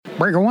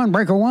Breaker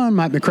one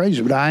might be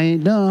crazy, but I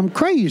ain't dumb.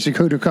 Crazy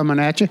Cooter coming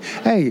at you.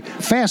 Hey,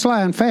 Fast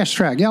Line, Fast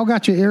Track. Y'all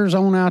got your ears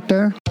on out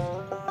there?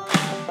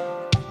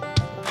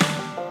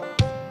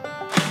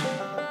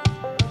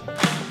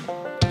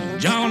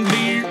 John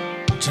Deere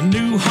to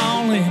New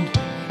Holland.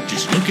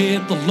 Just look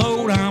at the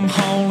load I'm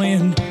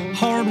hauling.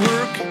 Hard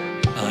work,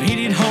 I hit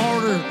it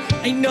harder.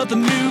 Ain't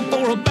nothing new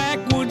for a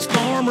backwoods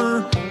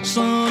farmer.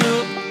 Sun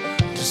up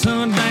to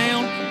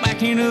sundown,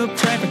 backing up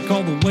traffic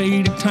all the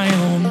way to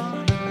town.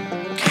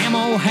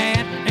 Camo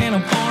hat and a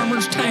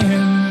farmer's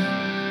tan.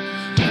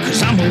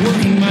 'Cause I'm a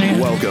working man.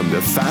 Welcome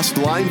to Fast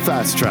Line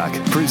Fast Track,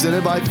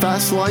 presented by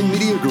Fast Line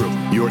Media Group,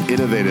 your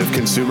innovative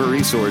consumer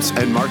resource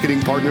and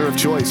marketing partner of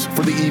choice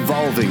for the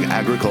evolving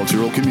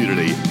agricultural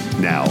community.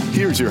 Now,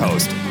 here's your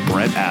host,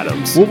 Brent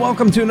Adams. Well,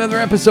 welcome to another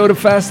episode of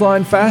Fast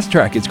Line Fast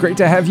Track. It's great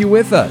to have you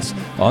with us.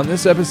 On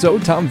this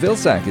episode, Tom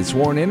Vilsack is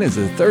sworn in as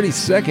the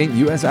 32nd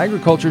U.S.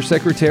 Agriculture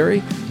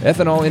Secretary.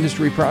 Ethanol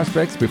industry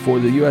prospects before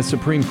the U.S.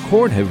 Supreme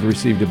Court have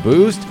received a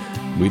boost.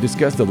 We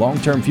discussed the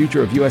long-term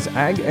future of U.S.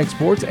 ag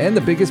exports and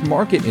the biggest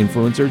market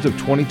influencers of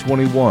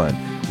 2021.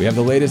 We have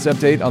the latest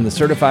update on the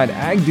Certified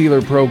Ag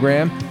Dealer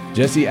Program.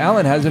 Jesse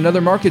Allen has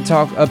another Market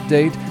Talk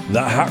update.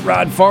 The hot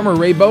rod farmer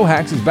Ray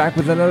Bohax is back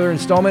with another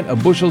installment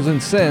of Bushels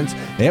and Cents.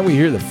 And we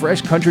hear the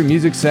fresh country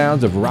music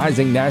sounds of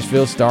rising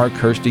Nashville star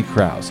Kirsty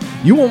Krause.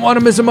 You won't want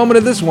to miss a moment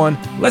of this one.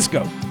 Let's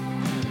go.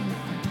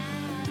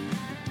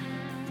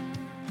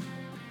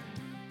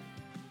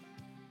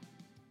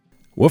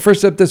 Well,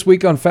 first up this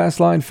week on Fast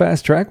Line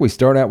Fast Track, we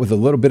start out with a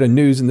little bit of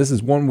news, and this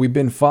is one we've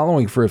been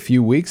following for a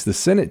few weeks. The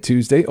Senate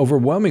Tuesday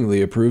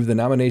overwhelmingly approved the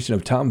nomination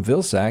of Tom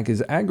Vilsack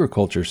as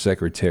Agriculture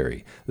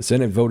Secretary. The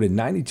Senate voted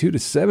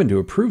 92-7 to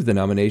approve the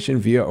nomination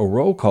via a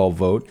roll call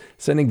vote,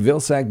 sending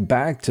Vilsack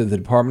back to the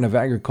Department of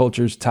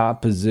Agriculture's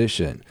top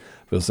position.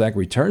 Vilsack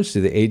returns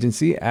to the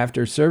agency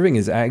after serving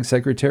as Ag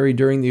Secretary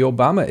during the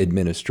Obama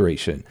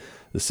administration.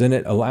 The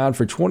Senate allowed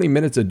for 20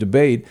 minutes of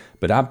debate,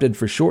 but opted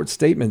for short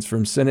statements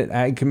from Senate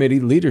Ag Committee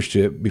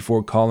leadership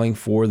before calling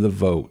for the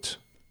vote.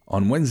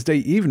 On Wednesday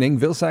evening,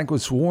 Vilsack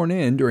was sworn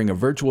in during a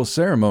virtual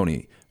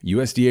ceremony.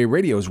 USDA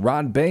Radio's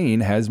Rod Bain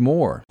has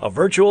more. A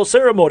virtual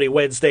ceremony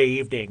Wednesday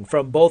evening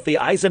from both the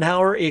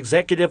Eisenhower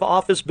Executive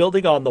Office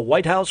building on the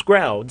White House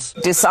grounds.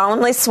 Do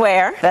solemnly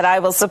swear that I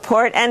will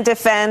support and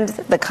defend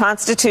the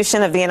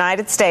Constitution of the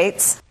United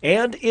States.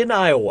 And in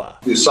Iowa.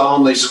 Do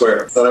solemnly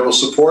swear that I will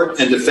support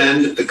and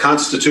defend the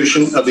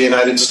Constitution of the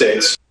United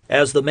States.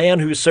 As the man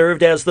who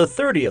served as the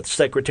 30th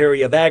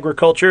Secretary of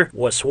Agriculture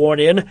was sworn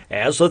in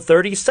as the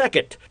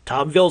 32nd.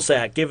 Tom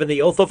Vilsack given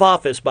the oath of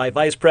office by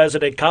Vice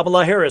President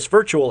Kamala Harris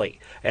virtually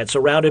and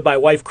surrounded by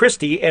wife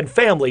Christy and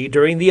family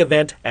during the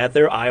event at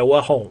their Iowa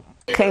home.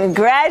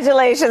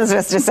 Congratulations,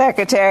 Mr.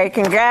 Secretary.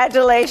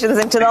 Congratulations,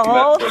 and to the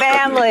whole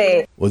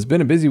family. Well, it's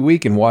been a busy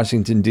week in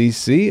Washington,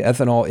 D.C.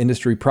 Ethanol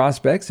industry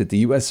prospects at the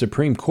U.S.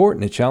 Supreme Court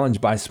and a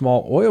challenge by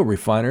small oil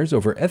refiners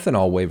over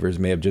ethanol waivers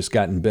may have just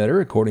gotten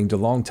better, according to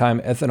longtime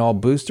ethanol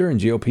booster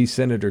and GOP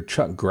Senator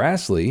Chuck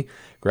Grassley.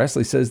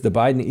 Grassley says the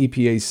Biden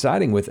EPA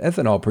siding with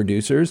ethanol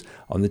producers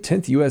on the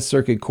 10th U.S.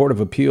 Circuit Court of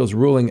Appeals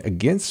ruling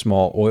against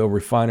small oil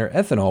refiner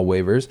ethanol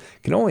waivers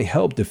can only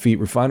help defeat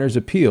refiners'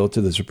 appeal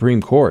to the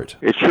Supreme Court.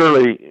 It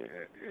surely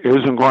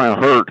isn't going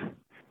to hurt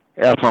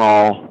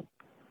ethanol.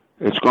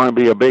 It's going to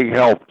be a big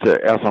help to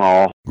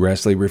ethanol.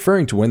 Grassley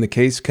referring to when the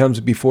case comes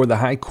before the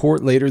High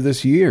Court later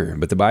this year,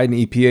 but the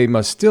Biden EPA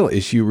must still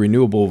issue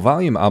renewable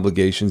volume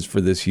obligations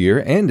for this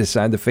year and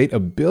decide the fate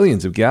of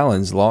billions of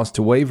gallons lost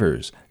to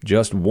waivers.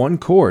 Just one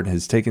court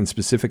has taken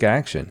specific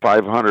action.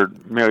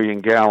 500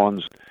 million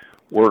gallons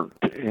weren't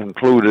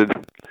included,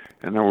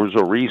 and there was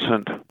a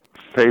recent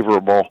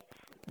favorable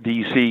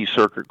D.C.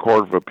 Circuit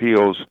Court of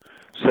Appeals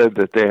said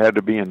that they had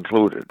to be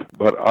included.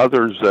 But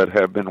others that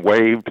have been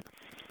waived,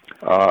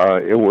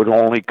 it would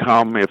only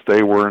come if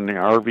they were in the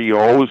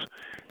RVOs,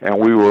 and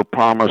we were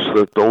promised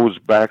that those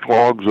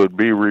backlogs would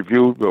be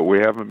reviewed, but we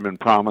haven't been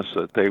promised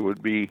that they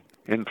would be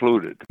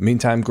included.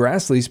 Meantime,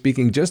 Grassley,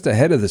 speaking just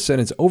ahead of the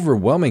Senate's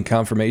overwhelming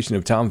confirmation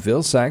of Tom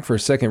Vilsack for a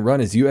second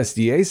run as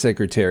USDA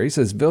Secretary,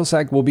 says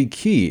Vilsack will be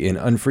key in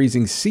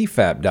unfreezing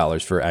CFAP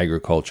dollars for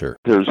agriculture.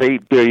 There's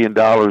 $8 billion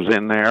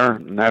in there,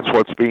 and that's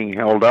what's being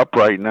held up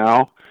right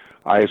now.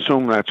 I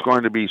assume that's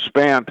going to be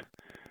spent,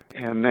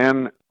 and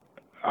then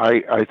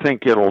I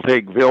think it'll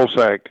take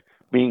Vilsack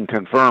being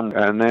confirmed,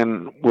 and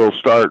then we'll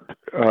start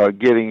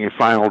getting a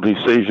final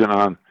decision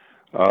on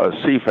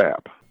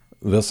CFAP.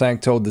 Vilsack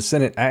told the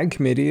Senate Ag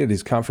Committee at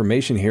his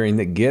confirmation hearing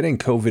that getting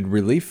COVID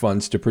relief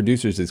funds to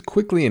producers as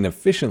quickly and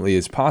efficiently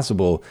as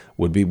possible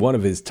would be one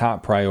of his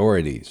top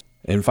priorities.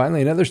 And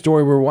finally, another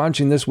story we're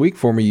watching this week,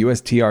 former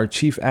USTR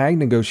Chief Ag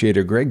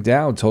Negotiator Greg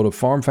Dowd told a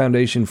Farm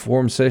Foundation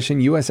Forum session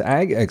U.S.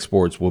 ag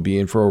exports will be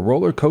in for a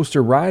roller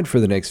coaster ride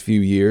for the next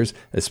few years,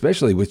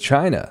 especially with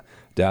China.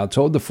 Dowd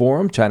told the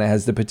forum China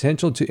has the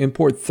potential to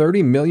import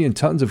 30 million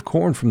tons of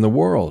corn from the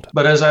world.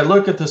 But as I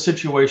look at the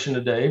situation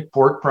today,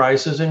 pork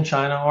prices in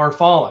China are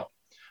falling.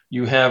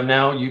 You have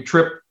now, you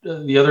tripped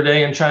the other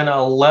day in China,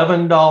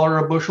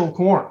 $11 a bushel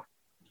corn.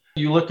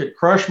 You look at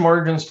crush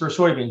margins for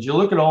soybeans. You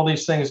look at all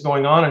these things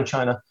going on in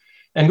China.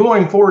 And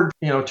going forward,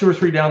 2 or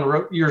 3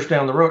 years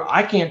down the road,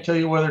 I can't tell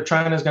you whether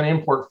China is going to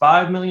import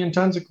 5 million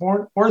tons of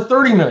corn or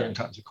 30 million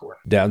tons of corn.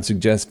 Dowd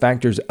suggests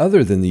factors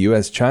other than the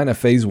U.S.-China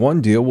Phase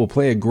 1 deal will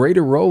play a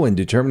greater role in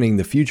determining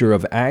the future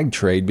of ag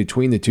trade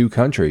between the two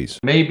countries.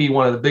 Maybe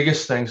one of the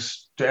biggest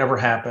things to ever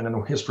happen in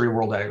the history of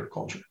world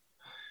agriculture.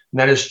 And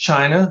that is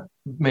China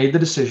made the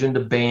decision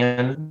to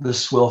ban the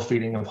swill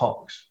feeding of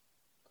hogs.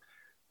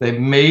 They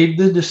made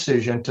the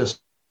decision to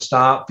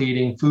stop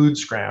feeding food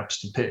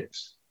scraps to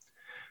pigs.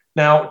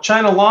 Now,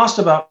 China lost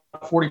about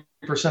 40%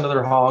 of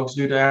their hogs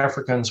due to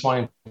African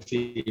swine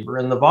fever.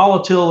 And the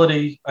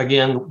volatility,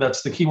 again,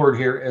 that's the key word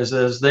here, is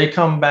as they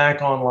come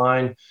back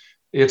online,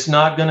 it's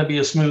not going to be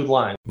a smooth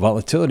line.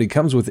 Volatility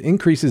comes with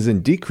increases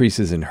and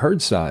decreases in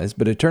herd size,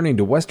 but turning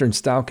to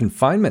Western-style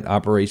confinement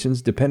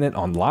operations dependent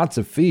on lots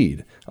of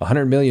feed.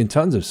 100 million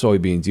tons of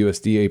soybeans,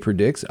 USDA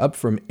predicts, up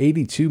from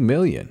 82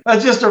 million.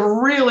 That's just a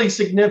really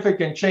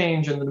significant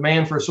change in the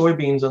demand for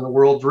soybeans in the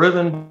world,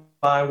 driven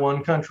by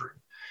one country.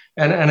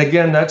 And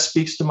again, that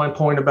speaks to my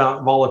point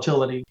about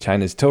volatility.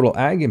 China's total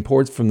ag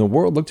imports from the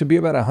world look to be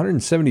about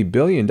 $170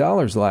 billion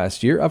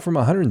last year, up from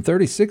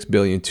 $136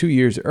 billion 2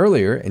 years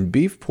earlier, and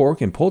beef, pork,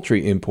 and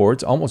poultry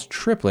imports almost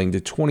tripling to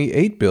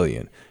 $28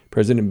 billion.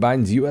 President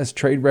Biden's U.S.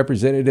 Trade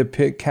Representative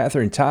pick,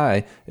 Katherine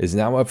Tai, is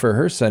now up for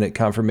her Senate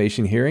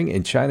confirmation hearing,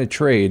 and China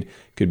trade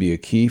could be a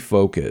key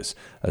focus.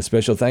 A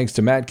special thanks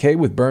to Matt Kay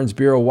with Burns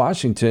Bureau,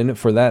 Washington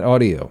for that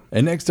audio.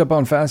 And next up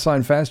on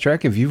Fastline Fast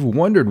Track, if you've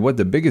wondered what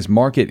the biggest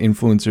market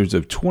influencers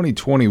of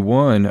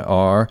 2021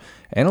 are,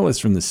 analysts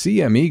from the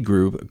CME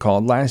Group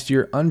called last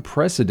year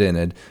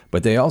unprecedented,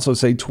 but they also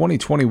say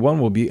 2021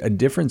 will be a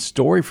different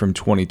story from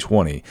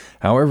 2020.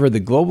 However,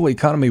 the global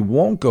economy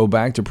won't go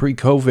back to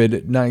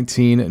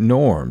pre-COVID-19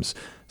 norms.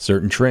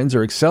 Certain trends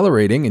are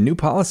accelerating and new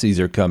policies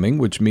are coming,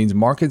 which means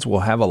markets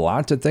will have a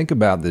lot to think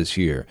about this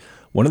year.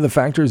 One of the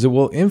factors that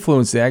will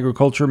influence the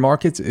agriculture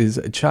markets is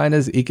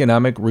China's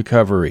economic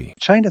recovery.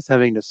 China's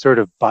having this sort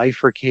of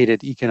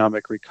bifurcated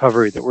economic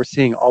recovery that we're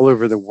seeing all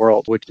over the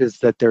world, which is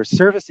that their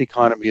service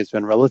economy has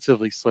been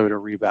relatively slow to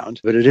rebound,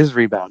 but it is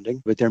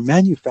rebounding. But their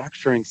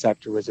manufacturing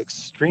sector was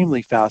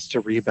extremely fast to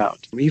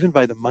rebound. Even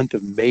by the month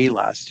of May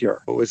last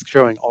year, it was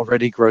showing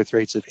already growth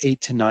rates of 8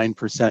 to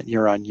 9%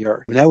 year on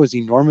year. And that was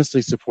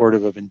enormously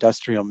supportive of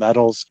industrial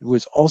metals. It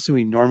was also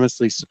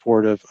enormously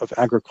supportive of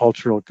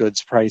agricultural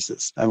goods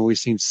prices. And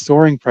we've seen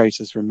soaring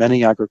prices for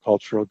many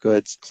agricultural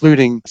goods,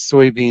 including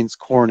soybeans,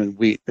 corn, and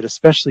wheat, but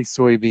especially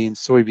soybeans,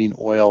 soybean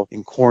oil,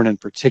 and corn in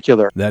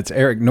particular. That's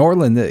Eric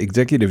Norland, the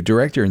executive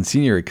director and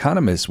senior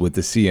economist with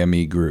the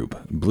CME Group.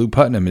 Blue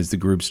Putnam is the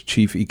group's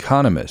chief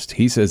economist.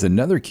 He says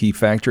another key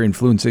factor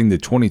influencing the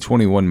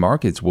 2021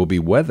 markets will be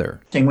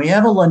weather. We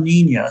have a La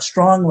Nina, a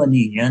strong La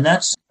Nina, and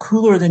that's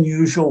cooler than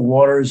usual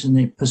waters in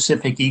the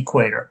Pacific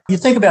equator. You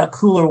think about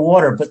cooler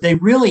water, but they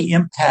really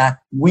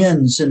impact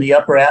winds in the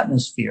upper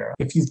atmosphere.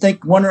 If you think,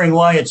 wondering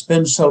why it's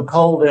been so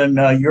cold in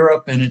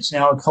Europe and it's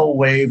now a cold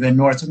wave in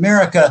North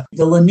America,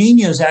 the La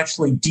Ninas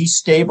actually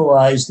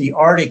destabilize the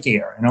Arctic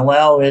air and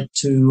allow it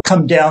to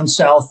come down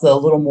south a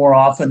little more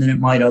often than it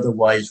might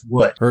otherwise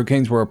would.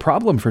 Hurricanes were a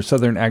problem for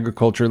southern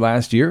agriculture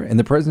last year, and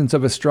the presence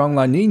of a strong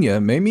La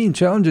Nina may mean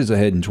challenges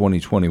ahead in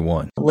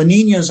 2021. La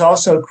Ninas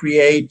also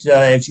create,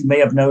 as you may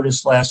have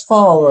noticed last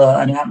fall,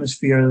 an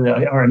atmosphere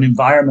or an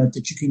environment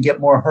that you can get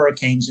more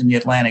hurricanes in the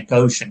Atlantic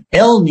Ocean.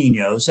 El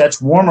Ninos, that's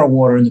warmer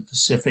water in the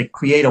Pacific,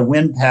 create a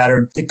wind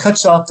pattern that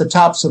cuts off the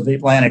tops of the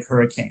Atlantic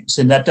hurricanes,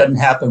 and that doesn't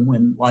happen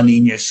when La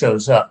Nina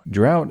shows up.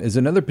 Drought is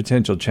another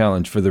potential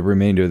challenge for the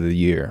remainder of the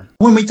year.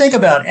 When we think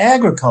about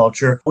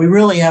agriculture, we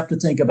really have to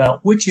think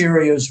about which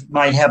areas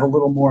might have a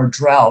little more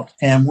drought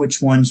and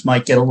which ones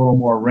might get a little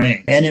more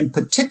rain. And in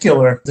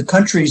particular, the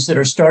countries that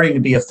are starting to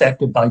be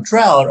affected by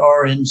drought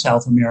are in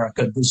South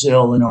America,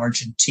 Brazil, and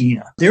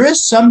Argentina. There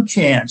is some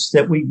chance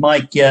that we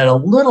might get a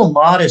little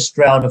modest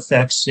drought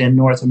effects in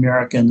North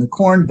America and the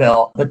Corn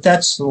Belt, but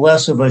that's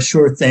less of a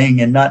sure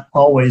thing and not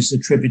always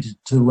attributed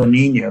to La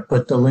Nina.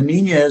 But the La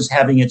Nina is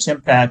having its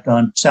impact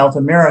on South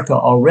America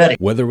already.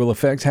 Weather will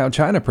affect how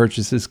China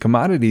purchases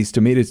commodities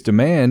to meet its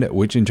demand,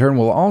 which in turn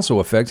will also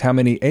affect how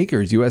many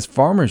acres U.S.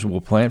 farmers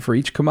will plant for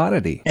each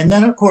commodity. And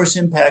that, of course,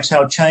 impacts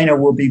how China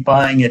will be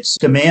buying its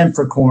demand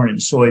for corn and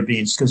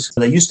soybeans, because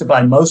they used to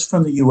buy most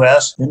from the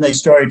U.S., then they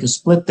started to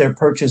split their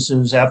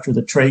purchases after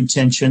the trade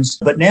tensions.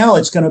 But now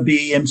it's going to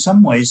be, in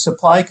some ways,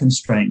 supply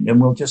constrained,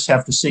 and we'll just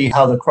have to see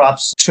how the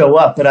crops show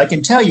up. But I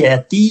can tell you,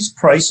 at these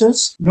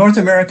prices, North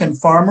American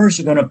farmers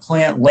are going to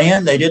plant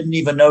land they didn't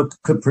even know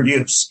could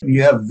produce.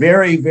 You have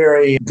very,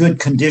 very good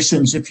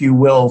conditions, if you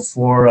will,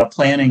 for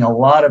planting a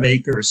lot of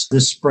acres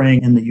this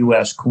spring in the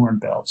U.S. Corn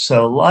Belt.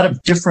 So a lot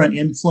of different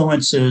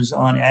influences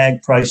on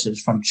ag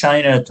prices, from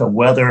China to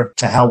weather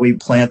to how we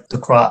plant the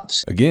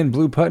crops. Again,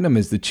 Blue Putnam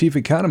is the chief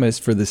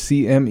economist for the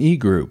CME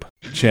Group.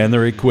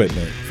 Chandler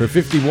Equipment. For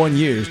 51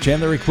 years,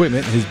 Chandler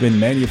Equipment has been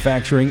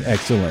manufacturing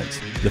excellence.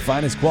 The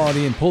finest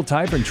quality in pull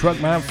type and truck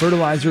mount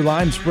fertilizer,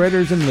 lime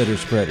spreaders, and litter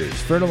spreaders,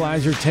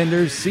 fertilizer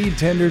tenders, seed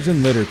tenders,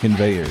 and litter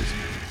conveyors.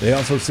 They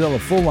also sell a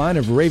full line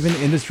of Raven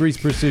Industries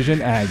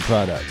precision ag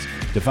products.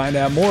 To find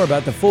out more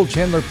about the full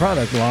Chandler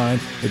product line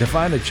or to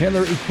find a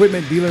Chandler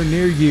equipment dealer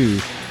near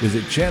you,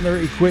 visit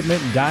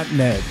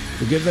chandlerequipment.net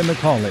or give them a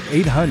call at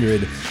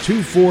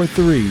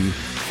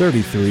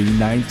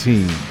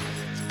 800-243-3319.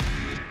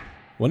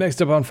 Well,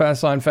 next up on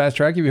Fastline Fast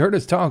Track, you've heard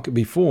us talk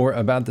before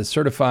about the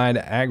Certified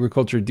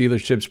Agriculture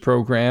Dealerships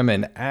Program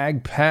and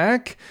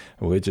AgPack,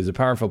 which is a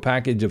powerful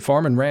package of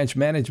farm and ranch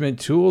management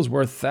tools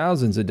worth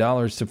thousands of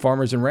dollars to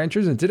farmers and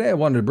ranchers. And today I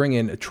wanted to bring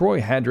in Troy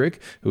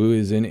Hadrick, who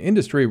is in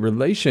industry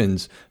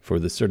relations for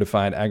the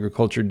Certified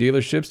Agriculture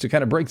Dealerships, to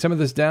kind of break some of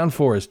this down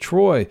for us.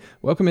 Troy,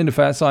 welcome into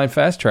Fastline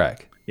Fast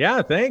Track.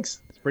 Yeah, thanks.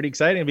 Pretty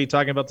exciting to be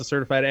talking about the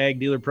Certified Ag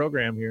Dealer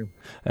Program here.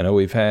 I know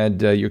we've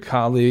had your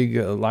colleague,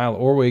 Lyle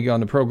Orwig, on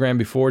the program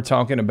before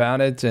talking about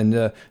it.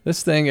 And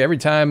this thing, every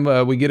time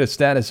we get a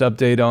status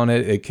update on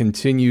it, it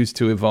continues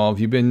to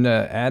evolve. You've been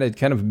at it,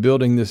 kind of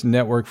building this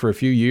network for a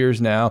few years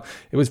now.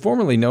 It was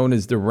formerly known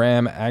as the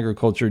Ram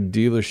Agriculture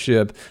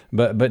Dealership,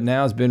 but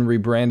now it's been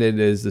rebranded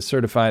as the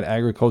Certified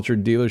Agriculture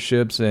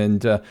Dealerships.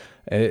 And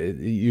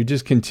you're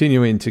just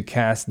continuing to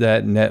cast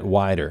that net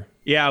wider.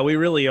 Yeah, we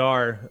really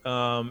are.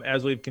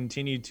 As we've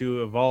continued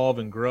to evolve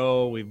and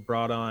grow, we've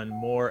brought on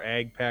more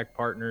AgPack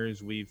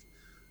partners. We've,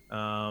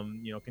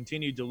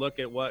 continued to look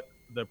at what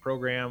the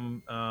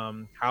program,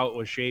 how it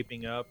was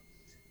shaping up,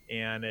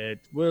 and it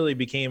really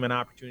became an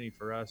opportunity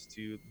for us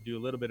to do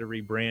a little bit of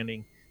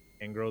rebranding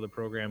and grow the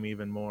program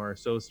even more.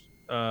 So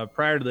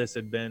prior to this, it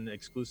had been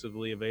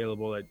exclusively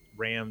available at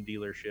Ram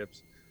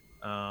dealerships.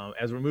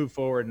 As we move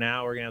forward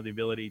now, we're going to have the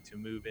ability to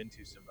move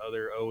into some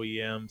other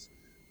OEMs.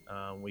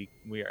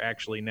 We are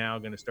actually now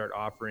going to start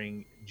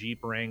offering Jeep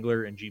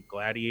Wrangler and Jeep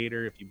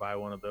Gladiator. If you buy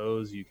one of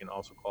those, you can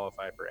also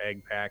qualify for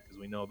AgPack, because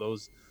we know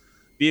those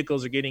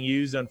vehicles are getting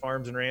used on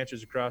farms and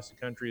ranches across the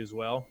country as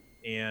well.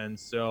 And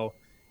so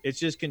it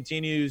just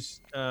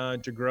continues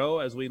to grow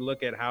as we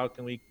look at how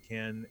we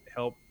can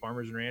help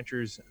farmers and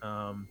ranchers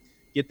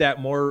get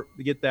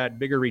that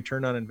bigger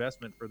return on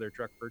investment for their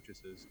truck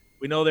purchases.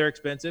 We know they're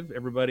expensive.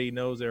 Everybody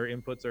knows their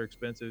inputs are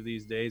expensive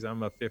these days.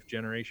 I'm a 5th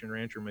generation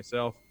rancher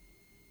myself.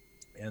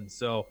 And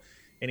so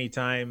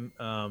anytime,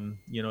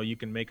 you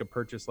can make a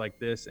purchase like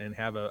this and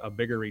have a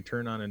bigger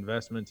return on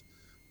investment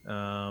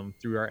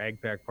through our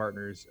AgPack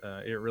partners,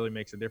 it really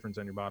makes a difference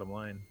on your bottom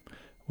line.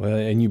 Well,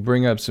 and you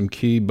bring up some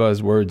key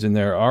buzzwords in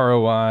there: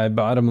 ROI,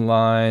 bottom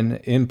line,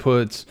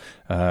 inputs.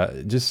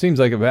 Just seems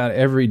like about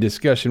every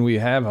discussion we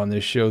have on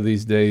this show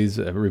these days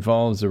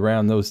revolves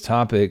around those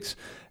topics.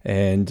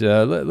 And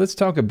let's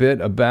talk a bit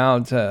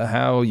about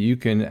how you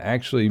can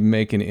actually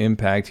make an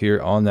impact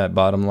here on that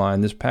bottom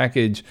line. This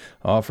package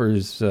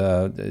offers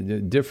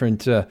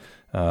different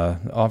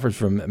offers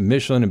from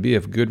Michelin and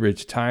BF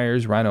Goodrich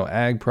tires, Rhino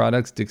Ag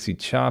products, Dixie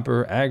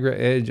Chopper,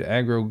 AgraEdge,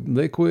 Agro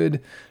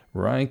Liquid,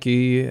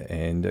 Reinke,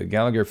 and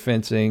Gallagher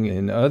Fencing,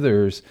 and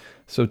others.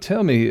 So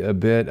tell me a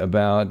bit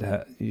about,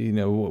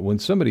 when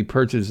somebody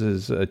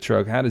purchases a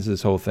truck, how does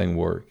this whole thing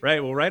work?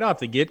 Right. Well, right off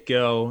the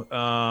get-go,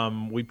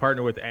 we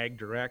partner with Ag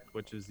Direct,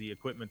 which is the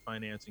equipment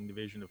financing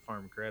division of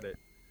Farm Credit.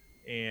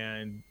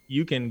 And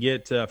you can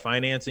get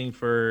financing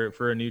for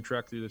a new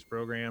truck through this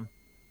program.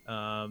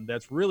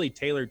 That's really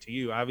tailored to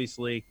you.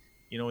 Obviously,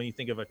 when you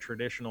think of a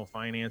traditional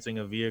financing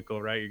a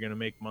vehicle, right, you're going to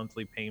make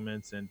monthly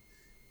payments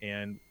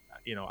and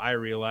I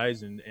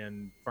realize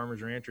and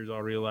farmers and ranchers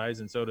all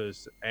realize, and so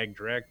does Ag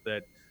Direct,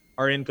 that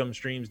our income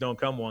streams don't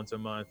come once a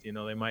month.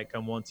 They might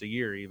come once a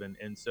year even.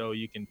 And so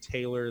you can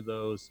tailor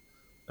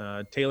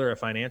a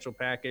financial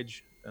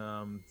package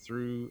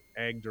through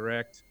Ag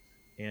Direct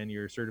and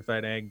your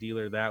certified ag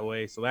dealer that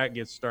way. So that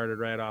gets started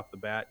right off the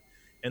bat.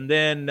 And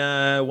then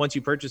once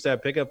you purchase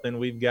that pickup, then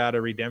we've got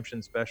a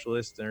redemption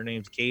specialist. Her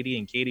name's Katie,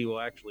 and Katie will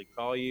actually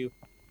call you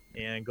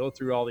and go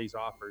through all these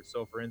offers.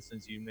 So, for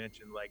instance, you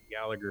mentioned like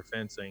Gallagher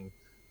Fencing.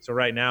 So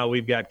right now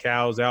we've got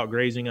cows out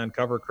grazing on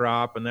cover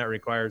crop, and that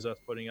requires us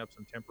putting up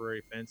some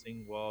temporary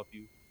fencing. Well, if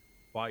you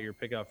bought your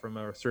pickup from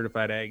a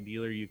certified ag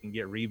dealer, you can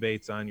get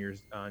rebates on your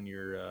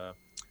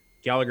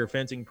Gallagher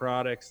Fencing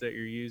products that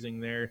you're using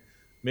there.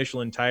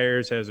 Michelin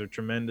Tires has a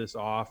tremendous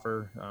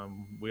offer.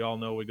 We all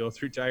know we go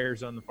through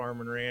tires on the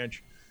farm and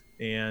ranch,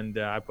 and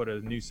I put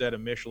a new set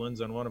of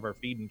Michelins on one of our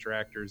feeding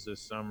tractors this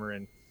summer,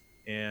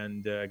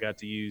 and got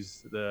to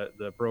use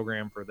the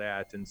program for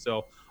that. And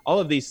so all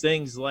of these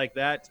things like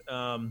that,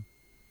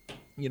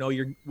 we know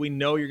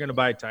you're going to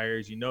buy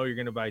tires, you're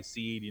going to buy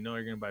seed, you're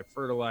going to buy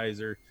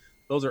fertilizer.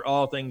 Those are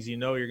all things you're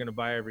going to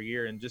buy every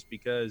year. And just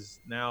because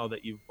now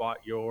that you've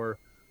bought your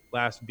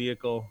last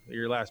vehicle,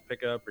 your last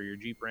pickup or your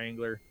Jeep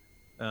Wrangler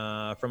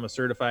from a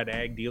certified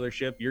ag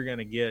dealership, you're going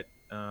to get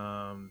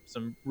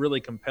some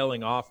really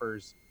compelling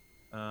offers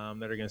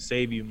that are going to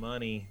save you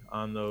money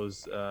on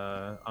those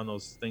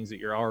things that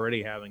you're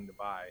already having to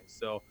buy.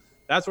 So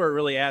that's where it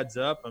really adds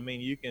up. I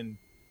mean, you can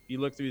you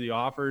look through the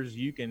offers,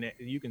 you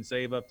can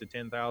save up to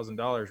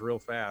 $10,000 real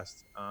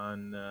fast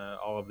on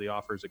all of the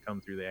offers that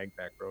come through the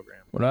AgPack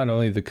program. Well, not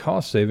only the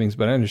cost savings,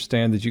 but I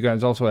understand that you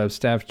guys also have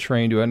staff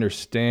trained to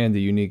understand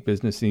the unique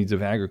business needs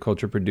of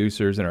agriculture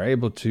producers and are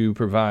able to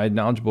provide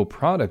knowledgeable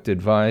product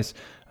advice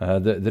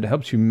that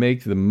helps you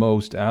make the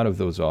most out of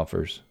those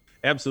offers.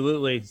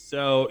 Absolutely.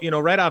 So,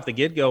 right off the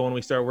get-go, when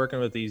we start working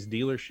with these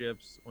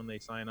dealerships, when they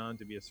sign on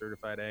to be a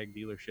certified ag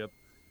dealership,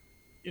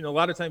 a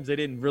lot of times they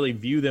didn't really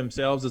view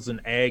themselves as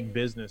an ag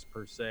business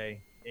per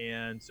se.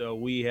 And so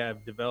we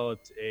have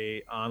developed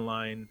a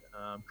online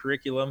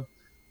curriculum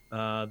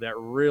that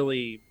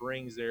really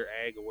brings their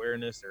ag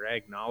awareness, their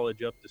ag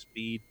knowledge up to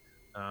speed,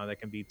 that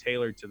can be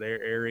tailored to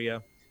their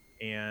area.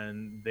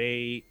 And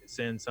they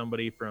send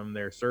somebody from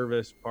their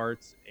service,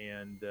 parts,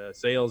 and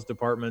sales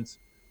departments.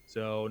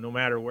 So no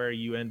matter where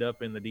you end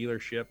up in the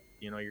dealership,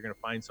 you're going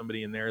to find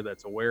somebody in there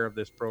that's aware of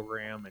this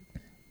program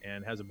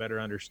and has a better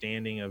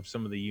understanding of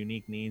some of the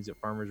unique needs that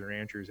farmers and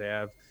ranchers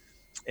have.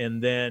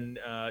 And then,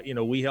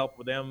 we help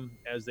with them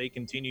as they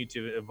continue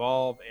to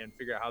evolve and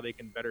figure out how they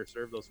can better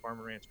serve those farm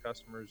and ranch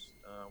customers.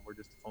 We're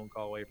just a phone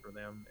call away from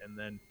them. And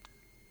then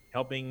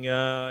helping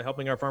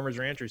our farmers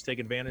and ranchers take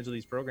advantage of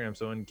these programs.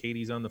 So when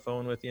Katie's on the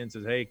phone with you and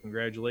says, hey,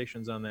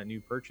 congratulations on that new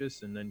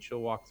purchase, and then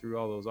she'll walk through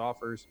all those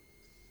offers.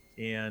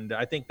 And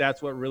I think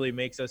that's what really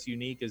makes us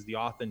unique is the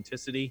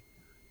authenticity.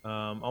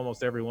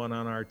 Almost everyone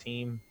on our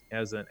team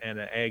has an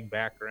ag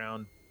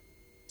background,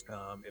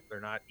 if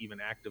they're not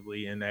even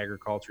actively in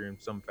agriculture in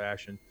some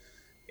fashion.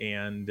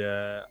 And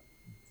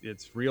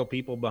it's real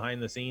people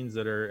behind the scenes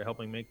that are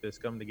helping make this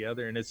come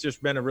together. And it's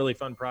just been a really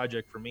fun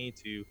project for me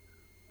to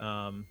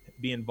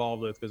be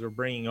involved with, because we're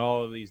bringing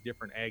all of these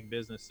different ag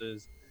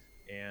businesses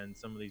and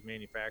some of these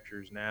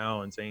manufacturers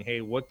now and saying,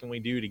 hey, what can we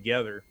do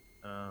together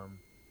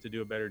to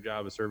do a better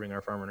job of serving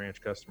our farm and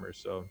ranch customers?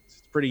 So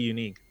it's pretty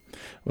unique.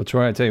 Well,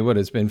 Troy, I tell you what,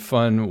 it's been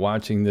fun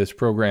watching this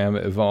program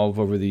evolve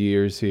over the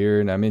years here,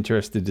 and I'm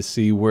interested to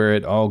see where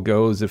it all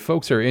goes. If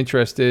folks are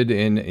interested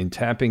in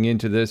tapping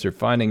into this or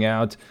finding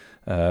out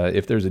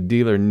if there's a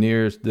dealer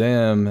near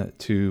them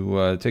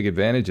to take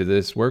advantage of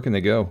this, where can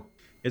they go?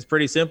 It's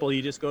pretty simple.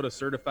 You just go to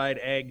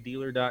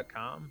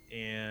certifiedagdealer.com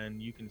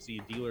and you can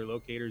see dealer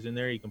locators in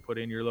there. You can put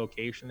in your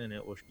location and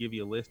it will give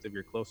you a list of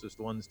your closest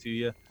ones to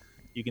you.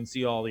 You can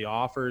see all the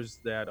offers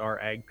that our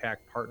AgPack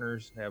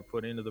partners have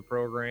put into the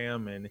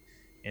program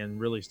and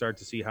really start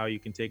to see how you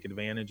can take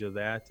advantage of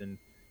that. And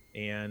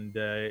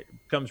it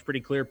becomes pretty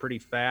clear pretty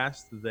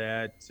fast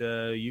that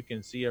you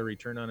can see a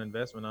return on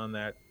investment on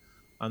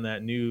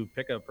that new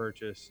pickup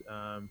purchase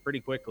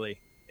pretty quickly.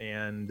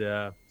 And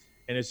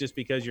it's just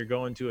because you're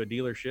going to a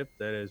dealership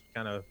that has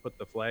kind of put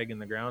the flag in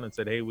the ground and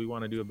said, hey, we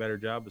want to do a better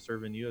job of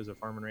serving you as a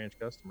farm and ranch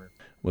customer.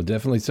 Well,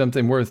 definitely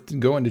something worth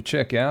going to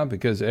check out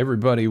because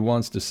everybody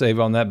wants to save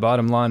on that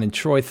bottom line. And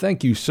Troy,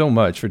 thank you so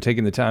much for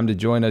taking the time to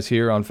join us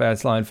here on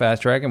Fastline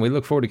Fast Track. And we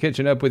look forward to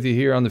catching up with you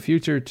here on the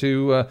future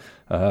to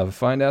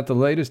find out the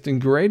latest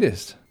and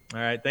greatest. All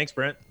right. Thanks,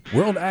 Brent.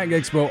 World Ag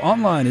Expo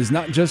Online is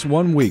not just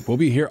 1 week. We'll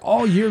be here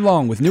all year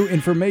long with new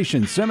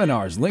information,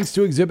 seminars, links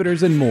to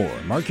exhibitors, and more.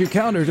 Mark your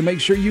calendar to make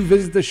sure you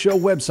visit the show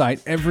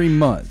website every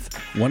month.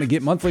 Want to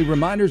get monthly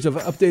reminders of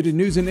updated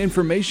news and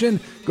information?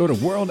 Go to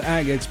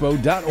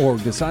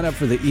worldagexpo.org to sign up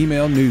for the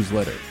email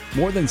newsletter.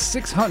 More than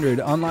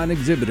 600 online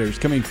exhibitors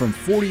coming from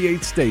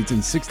 48 states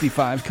and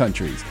 65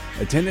 countries.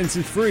 Attendance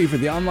is free for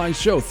the online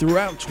show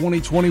throughout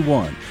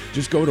 2021.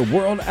 Just go to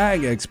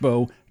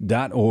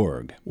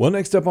worldagexpo.org. Well,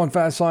 next up on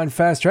Fastline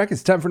Fast Track,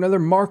 it's time for another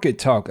Market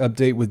Talk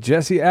update with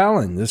Jesse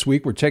Allen. This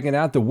week, we're checking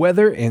out the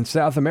weather in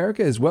South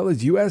America as well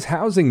as U.S.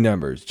 housing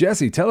numbers.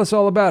 Jesse, tell us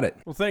all about it.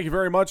 Well, thank you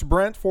very much,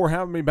 Brent, for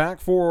having me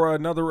back for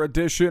another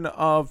edition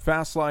of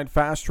Fastline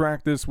Fast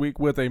Track this week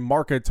with a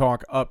Market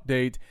Talk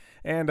update.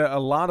 And a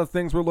lot of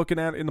things we're looking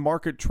at in the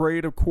market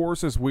trade, of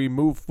course, as we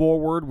move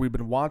forward. We've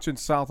been watching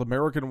South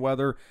American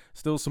weather,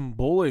 still some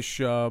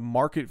bullish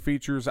market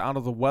features out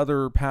of the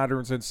weather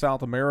patterns in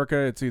South America.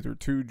 It's either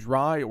too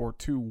dry or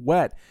too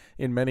wet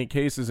in many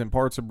cases in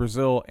parts of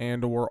Brazil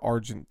and or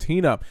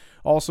Argentina.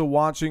 Also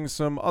watching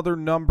some other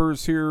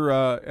numbers here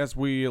as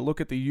we look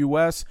at the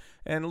U.S.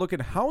 and look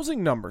at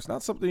housing numbers.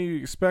 Not something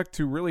you expect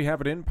to really have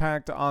an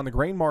impact on the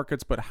grain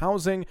markets, but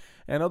housing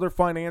and other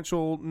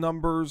financial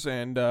numbers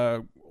and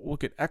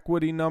look at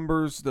equity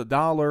numbers, the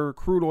dollar,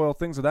 crude oil,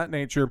 things of that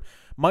nature.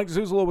 Mike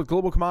Zuzolo with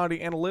Global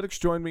Commodity Analytics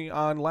joined me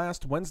on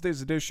last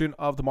Wednesday's edition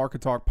of the Market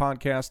Talk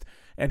podcast,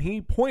 and he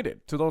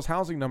pointed to those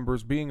housing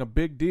numbers being a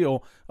big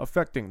deal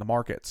affecting the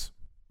markets.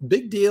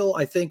 Big deal,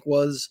 I think,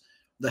 was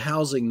the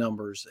housing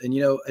numbers. And,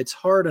 it's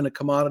hard in a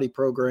commodity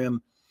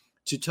program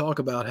to talk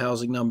about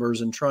housing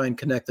numbers and try and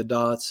connect the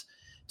dots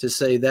to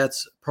say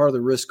that's part of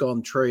the risk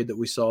on trade that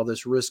we saw,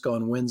 this risk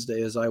on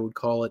Wednesday, as I would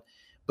call it.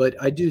 But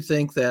I do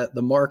think that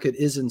the market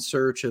is in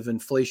search of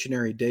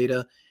inflationary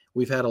data.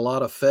 We've had a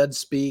lot of Fed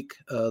speak.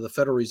 The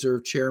Federal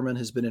Reserve Chairman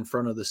has been in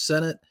front of the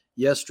Senate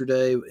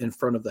yesterday, in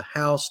front of the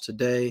House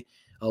today.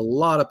 A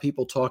lot of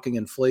people talking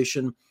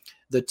inflation.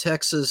 The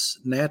Texas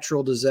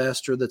natural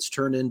disaster that's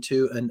turned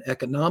into an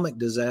economic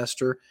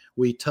disaster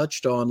we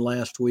touched on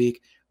last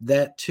week,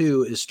 that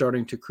too is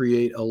starting to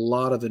create a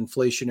lot of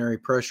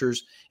inflationary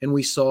pressures. And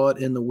we saw it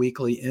in the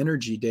weekly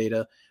energy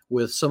data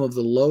with some of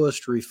the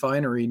lowest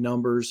refinery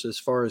numbers as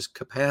far as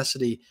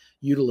capacity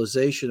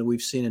utilization that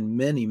we've seen in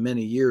many,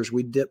 many years.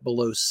 We dipped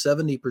below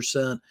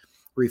 70%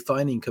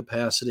 refining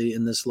capacity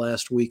in this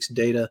last week's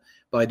data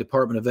by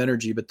Department of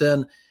Energy. But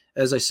then,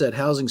 as I said,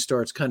 housing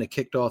starts kind of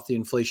kicked off the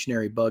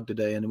inflationary bug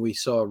today, and we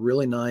saw a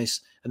really nice,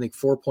 I think,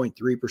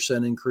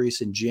 4.3% increase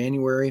in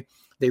January.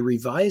 They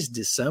revised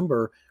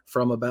December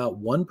from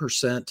about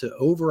 1% to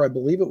over, I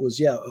believe it was,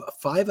 a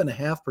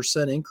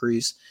 5.5%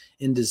 increase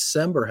in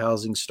December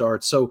housing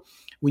starts. So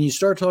when you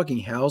start talking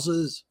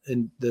houses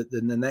and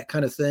that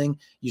kind of thing,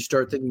 you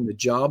start thinking the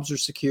jobs are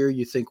secure.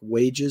 You think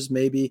wages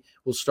maybe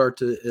will start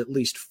to at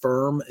least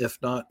firm, if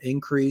not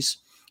increase.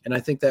 And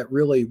I think that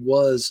really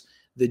was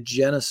the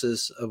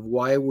genesis of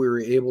why we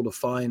were able to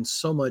find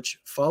so much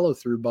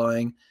follow-through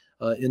buying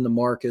in the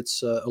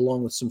markets,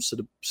 along with some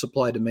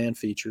supply-demand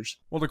features.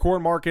 Well, the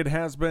corn market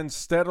has been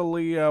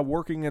steadily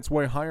working its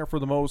way higher for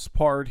the most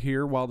part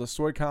here, while the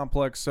soy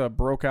complex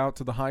broke out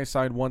to the high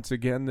side once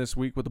again this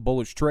week with a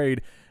bullish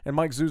trade. And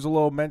Mike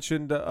Zuzolo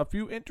mentioned a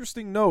few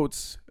interesting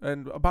notes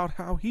and about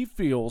how he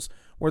feels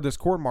where this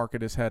corn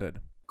market is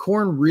headed.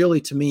 Corn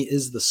really, to me,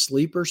 is the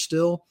sleeper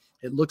still.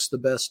 It looks the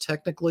best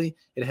technically.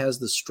 It has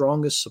the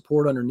strongest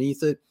support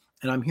underneath it.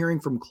 And I'm hearing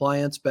from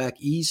clients back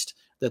east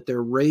that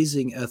they're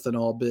raising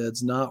ethanol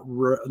bids, not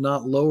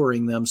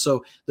lowering them.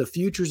 So the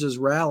futures is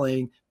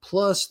rallying,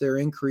 plus they're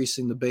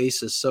increasing the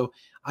basis. So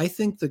I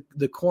think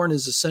the corn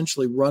is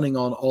essentially running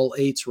on all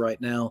eights right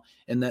now,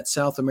 and that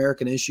South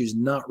American issue is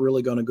not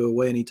really going to go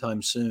away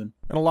anytime soon.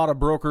 And a lot of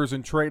brokers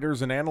and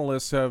traders and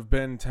analysts have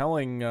been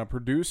telling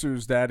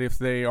producers that if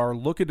they are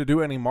looking to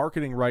do any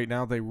marketing right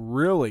now, they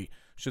really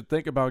should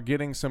think about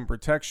getting some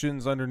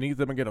protections underneath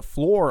them and get a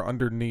floor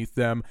underneath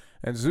them,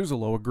 and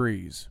Zuzolo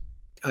agrees.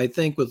 I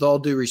think with all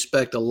due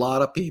respect, a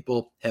lot of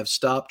people have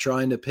stopped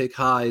trying to pick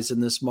highs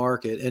in this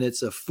market, and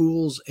it's a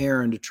fool's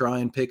errand to try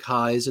and pick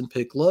highs and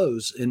pick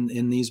lows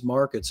in these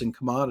markets and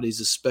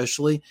commodities,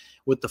 especially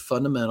with the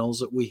fundamentals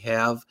that we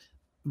have,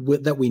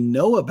 that we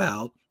know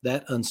about,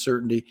 that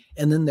uncertainty.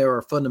 And then there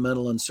are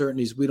fundamental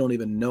uncertainties we don't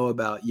even know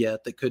about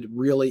yet that could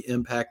really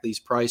impact these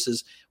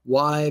prices.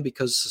 Why?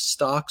 Because the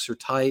stocks are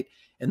tight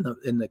and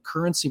the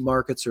currency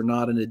markets are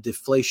not in a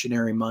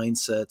deflationary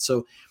mindset.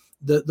 So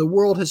the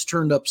world has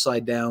turned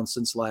upside down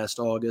since last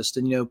August.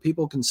 And,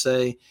 people can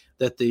say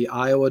that the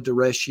Iowa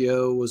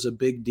derecho was a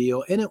big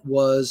deal, and it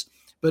was.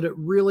 But it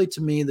really,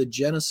 to me, the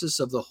genesis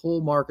of the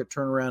whole market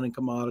turnaround in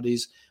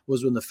commodities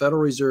was when the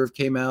Federal Reserve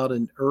came out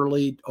in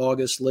early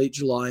August, late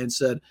July, and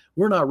said,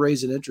 we're not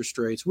raising interest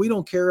rates. We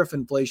don't care if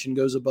inflation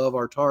goes above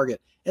our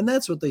target. And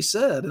that's what they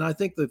said. And I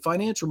think the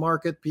financial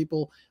market,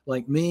 people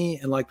like me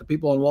and like the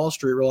people on Wall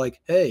Street were like,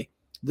 hey,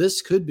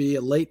 this could be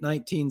a late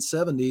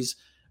 1970s,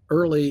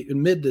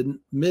 mid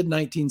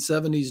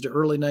 1970s to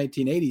early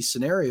 1980s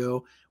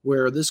scenario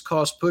where this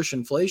cost push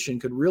inflation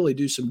could really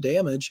do some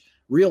damage.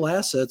 Real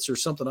assets are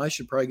something I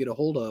should probably get a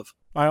hold of.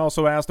 I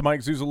also asked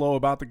Mike Zuzolo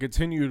about the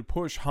continued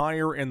push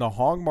higher in the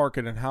hog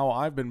market and how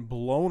I've been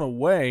blown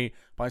away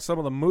by some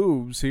of the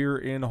moves here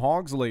in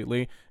hogs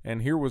lately.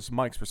 And here was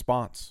Mike's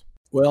response.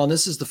 Well, and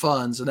this is the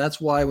funds. And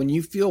that's why when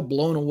you feel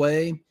blown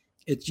away,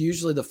 it's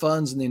usually the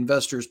funds and the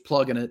investors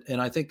plugging it.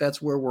 And I think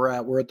that's where we're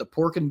at. We're at the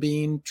pork and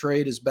bean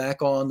trade is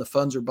back on. The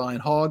funds are buying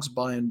hogs,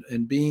 buying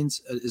and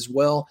beans as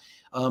well.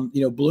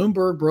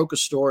 Bloomberg broke a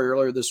story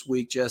earlier this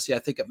week, Jesse. I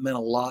think it meant a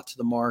lot to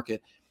the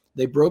market.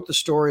 They broke the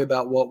story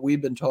about what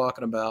we've been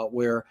talking about,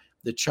 where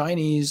the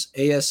Chinese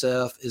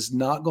ASF is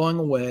not going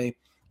away.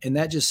 And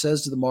that just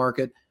says to the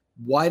market,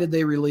 why did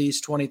they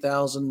release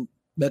 20,000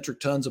 metric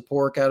tons of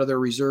pork out of their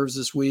reserves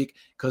this week?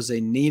 Because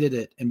they needed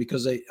it. And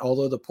because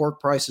although the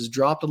pork prices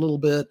dropped a little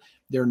bit,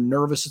 they're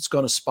nervous it's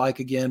going to spike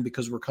again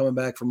because we're coming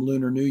back from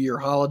Lunar New Year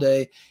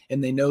holiday.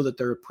 And they know that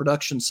their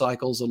production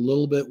cycle is a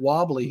little bit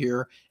wobbly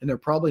here. And they're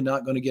probably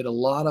not going to get a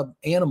lot of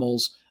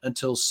animals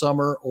until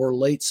summer or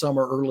late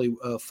summer, early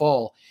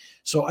fall.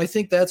 So I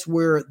think that's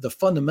where the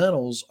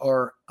fundamentals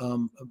are a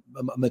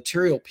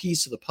material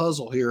piece of the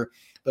puzzle here.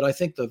 But I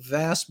think the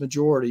vast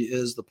majority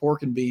is the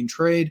pork and bean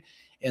trade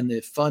and the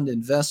fund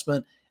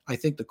investment. I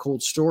think the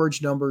cold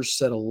storage numbers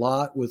said a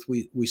lot with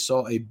we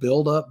saw a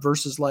buildup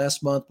versus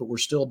last month, but we're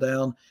still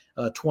down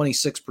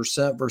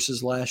 26%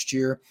 versus last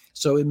year.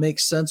 So it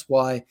makes sense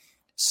why,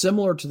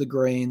 similar to the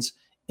grains,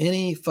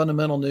 any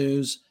fundamental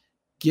news,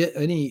 get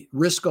any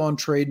risk on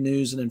trade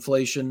news and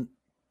inflation,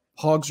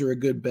 hogs are a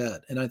good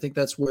bet. And I think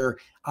that's where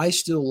I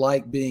still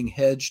like being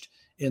hedged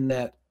in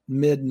that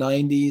mid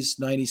 90s,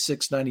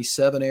 96,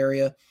 97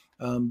 area,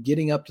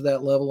 getting up to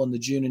that level in the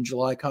June and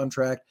July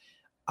contract.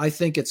 I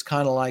think it's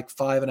kind of like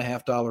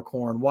 $5.50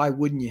 corn. Why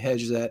wouldn't you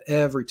hedge that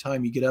every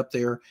time you get up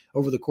there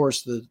over the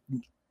course of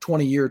the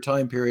 20-year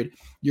time period?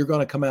 You're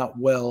going to come out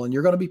well and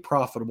you're going to be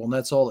profitable. And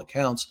that's all that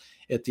counts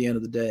at the end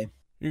of the day.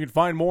 You can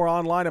find more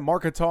online at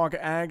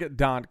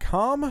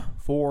markettalkag.com.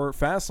 For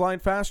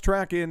Fastline Fast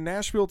Track in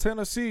Nashville,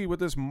 Tennessee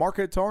with this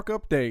Market Talk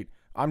update,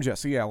 I'm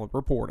Jesse Allen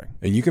reporting.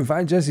 And you can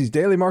find Jesse's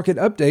daily market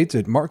updates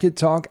at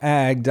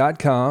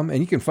markettalkag.com, and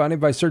you can find him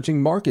by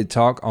searching Market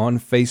Talk on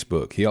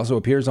Facebook. He also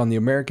appears on the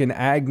American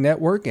Ag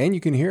Network, and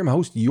you can hear him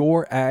host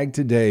Your Ag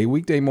Today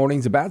weekday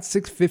mornings about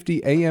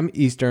 6:50 a.m.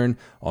 Eastern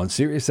on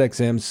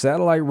SiriusXM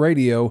Satellite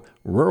Radio,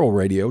 Rural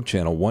Radio,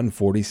 Channel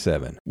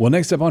 147. Well,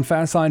 next up on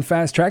Fastline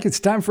Fast Track, it's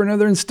time for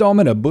another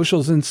installment of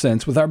Bushels and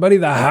Cents with our buddy,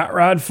 the Hot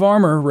Rod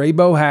Farmer, Ray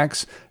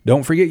Bohacz.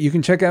 Don't forget, you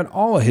can check out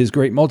all of his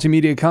great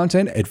multimedia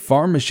content at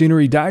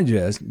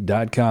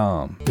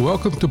farmmachinerydigest.com.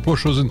 Welcome to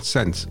Bushels and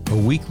Cents, a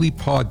weekly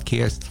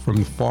podcast from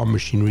the Farm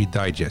Machinery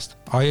Digest.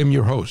 I am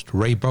your host,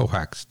 Ray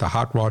Bohacz, the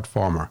Hot Rod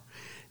Farmer.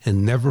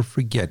 And never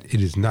forget,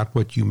 it is not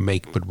what you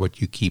make, but what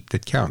you keep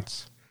that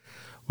counts.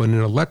 When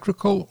an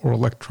electrical or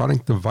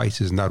electronic device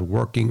is not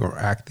working or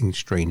acting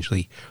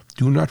strangely,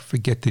 do not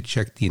forget to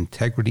check the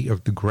integrity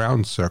of the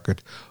ground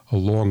circuit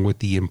along with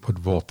the input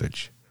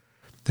voltage.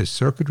 The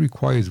circuit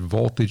requires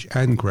voltage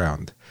and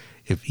ground.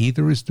 If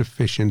either is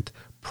deficient,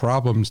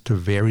 problems to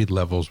varied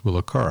levels will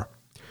occur.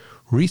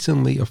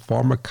 Recently, a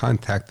farmer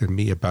contacted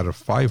me about a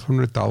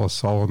 $500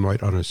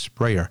 solenoid on a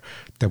sprayer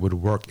that would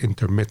work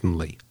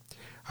intermittently.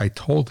 I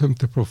told him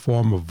to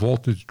perform a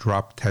voltage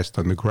drop test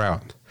on the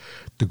ground.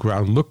 The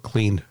ground looked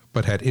clean,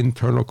 but had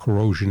internal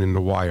corrosion in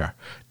the wire.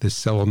 The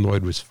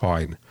solenoid was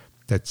fine.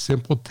 That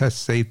simple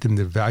test saved him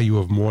the value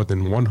of more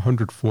than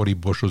 140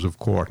 bushels of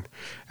corn.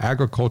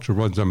 Agriculture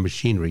runs on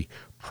machinery,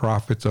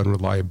 profits on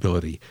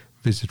reliability.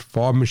 Visit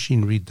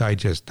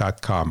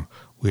farmmachinerydigest.com,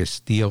 where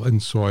steel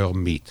and soil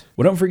meet.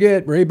 Well, don't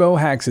forget, Ray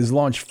Bohacz has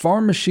launched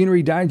Farm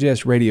Machinery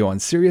Digest Radio on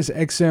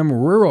SiriusXM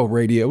Rural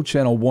Radio,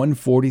 Channel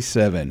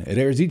 147. It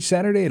airs each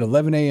Saturday at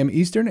 11 a.m.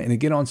 Eastern and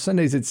again on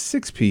Sundays at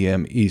 6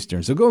 p.m.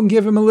 Eastern. So go and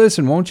give him a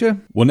listen, won't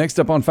you? Well, next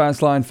up on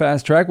Fastline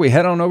Fast Track, we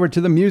head on over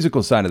to the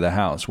musical side of the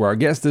house, where our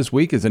guest this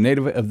week is a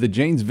native of the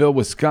Janesville,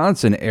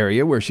 Wisconsin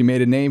area, where she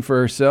made a name for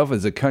herself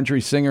as a country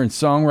singer and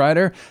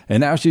songwriter,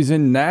 and now she's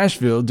in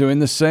Nashville doing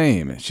the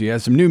same. She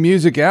has some new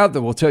music out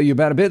that we'll tell you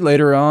about a bit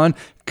later on.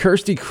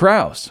 Kirsty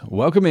Krause,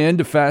 welcome in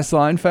to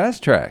Fastline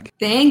Fast Track.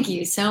 Thank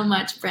you so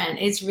much, Brent.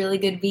 It's really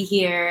good to be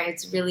here.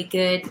 It's really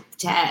good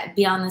to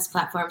be on this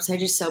platform. So I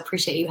just so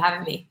appreciate you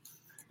having me.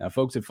 Now,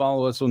 folks that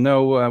follow us will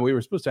know we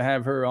were supposed to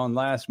have her on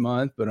last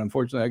month, but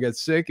unfortunately I got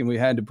sick and we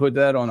had to put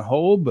that on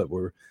hold, but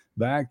we're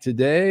back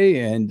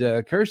today. And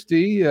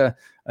Kirsty, a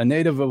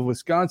native of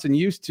Wisconsin,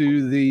 used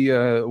to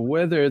the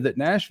weather that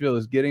Nashville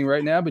is getting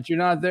right now, but you're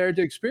not there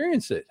to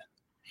experience it.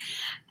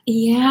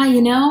 Yeah,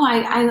 you know,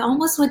 I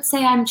almost would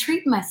say I'm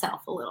treating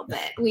myself a little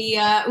bit. We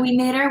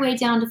made our way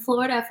down to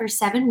Florida for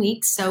 7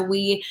 weeks. So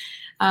the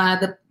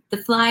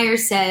flyer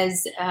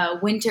says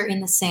winter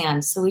in the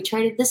sand. So we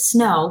traded the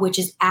snow, which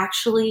is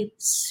actually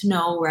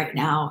snow right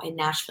now in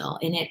Nashville,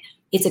 and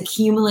it's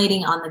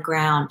accumulating on the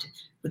ground,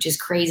 which is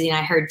crazy. And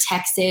I heard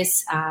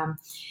Texas.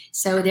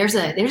 So there's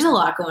a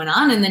lot going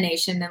on in the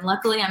nation, and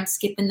luckily I'm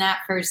skipping that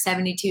for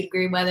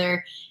 72-degree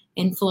weather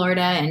in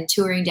Florida and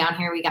touring down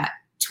here. We got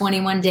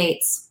 21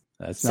 dates.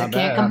 That's not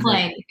bad. Can't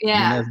complain.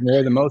 Yeah. That's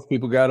more than most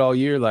people got all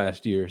year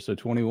last year. So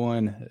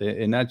 21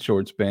 in that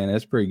short span,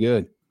 that's pretty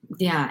good.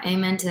 Yeah,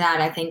 amen to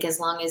that. I think as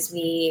long as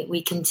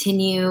we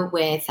continue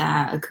with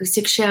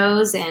acoustic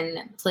shows and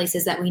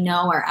places that we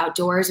know are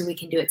outdoors and we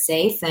can do it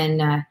safe,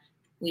 then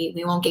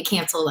we won't get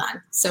canceled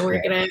on. So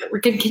we're gonna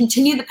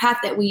continue the path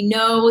that we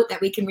know that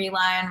we can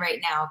rely on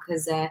right now,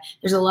 because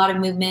there's a lot of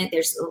movement.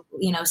 There's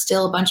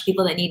still a bunch of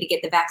people that need to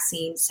get the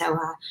vaccine. So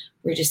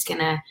we're just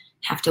gonna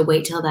have to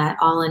wait till that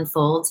all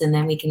unfolds, and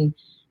then we can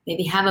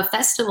maybe have a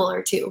festival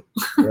or two.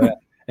 Right.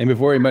 And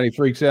before anybody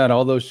freaks out,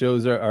 all those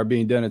shows are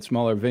being done at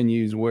smaller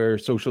venues where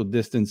social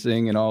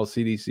distancing and all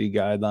CDC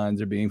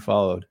guidelines are being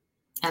followed.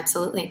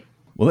 Absolutely.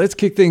 Well, let's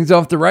kick things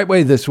off the right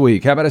way this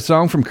week. How about a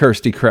song from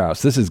Kirsty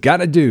Krause? This is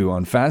Gotta Do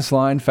on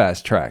Fastline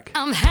Fast Track.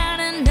 I'm had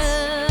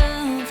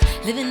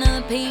enough living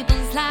other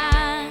people's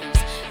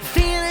lives,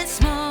 feeling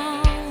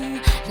small,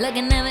 like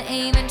I never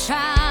even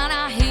tried.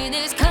 I hear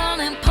this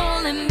calling,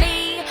 pulling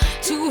me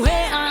to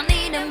where I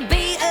need to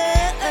be.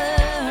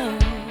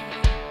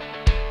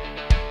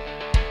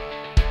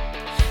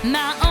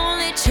 My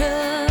only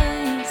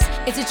choice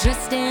is to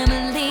trust and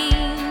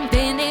believe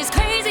in this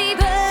crazy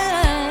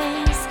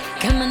buzz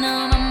coming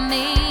on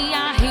me.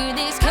 I hear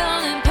this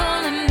calling,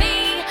 pulling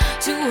me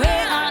to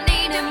where I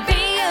need to be.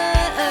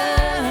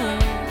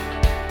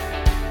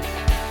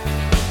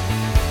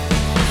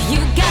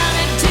 You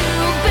gotta do,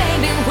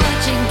 baby, what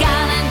you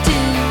gotta do.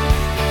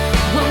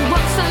 What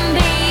works for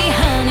me,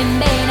 honey,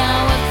 may not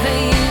work for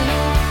you.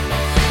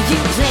 You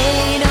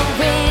play to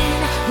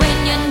win when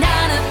you're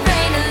not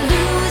afraid to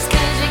lose,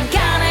 'cause you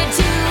gotta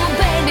do,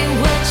 baby,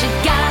 what you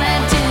gotta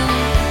do.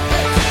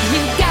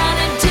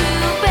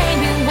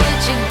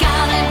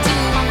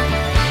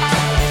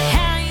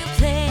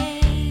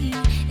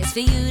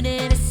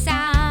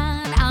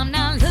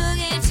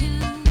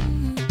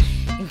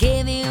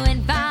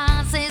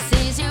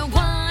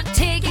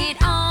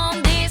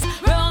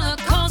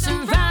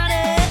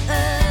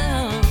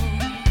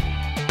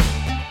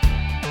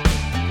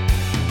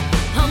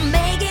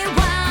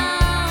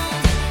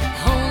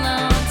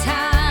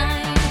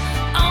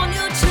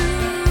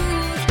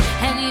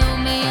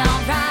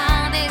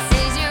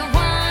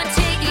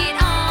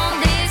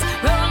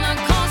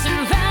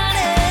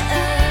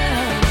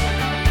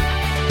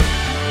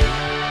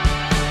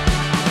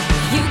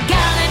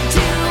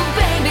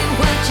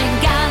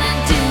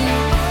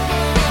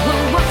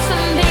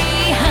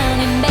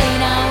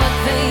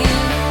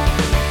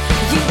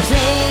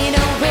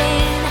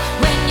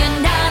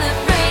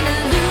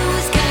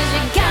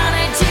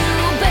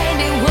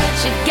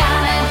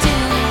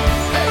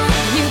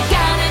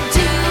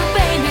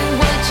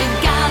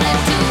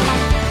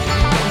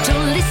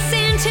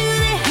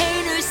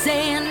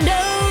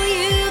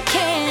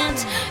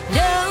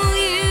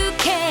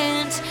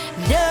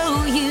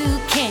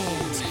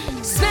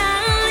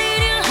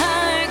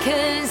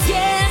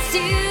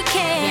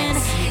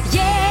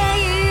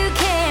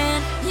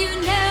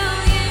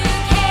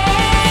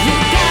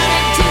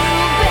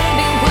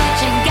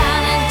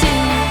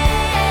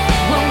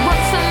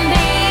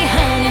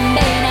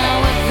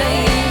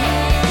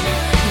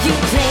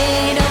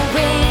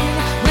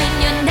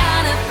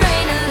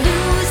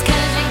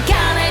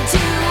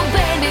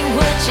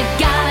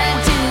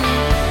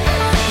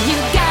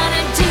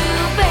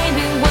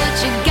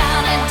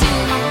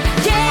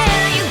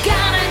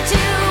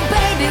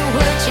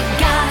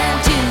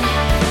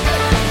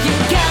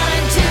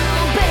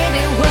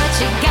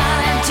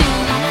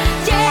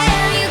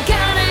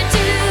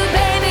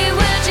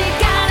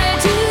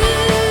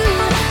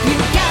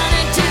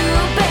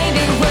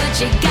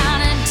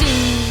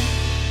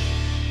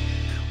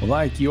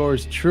 like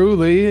yours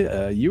truly.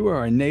 You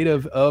are a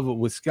native of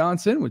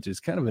Wisconsin, which is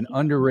kind of an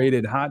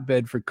underrated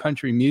hotbed for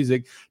country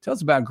music. Tell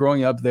us about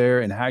growing up there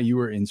and how you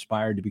were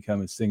inspired to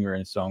become a singer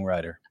and a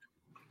songwriter.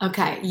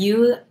 Okay,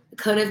 you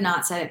could have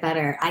not said it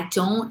better. I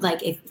don't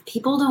like, if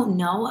people don't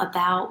know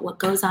about what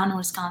goes on in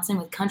Wisconsin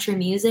with country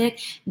music,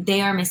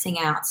 they are missing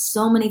out.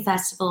 So many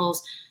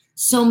festivals,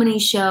 so many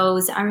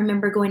shows. I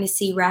remember going to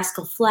see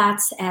Rascal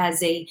Flatts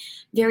as a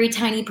very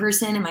tiny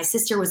person, and my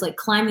sister was like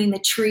climbing the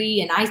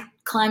tree, and I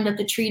climbed up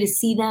the tree to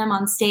see them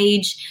on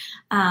stage.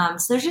 So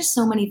there's just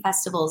so many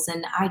festivals,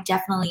 and I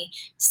definitely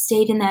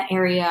stayed in that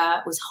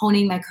area, was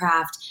honing my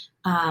craft,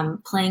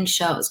 playing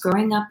shows.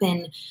 Growing up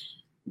in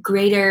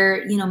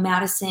greater,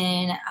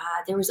 Madison,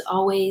 there was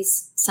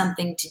always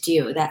something to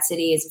do. That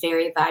city is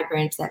very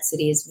vibrant. That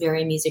city is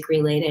very music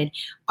related,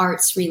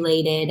 arts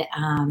related.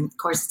 Of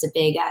course, it's a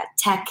big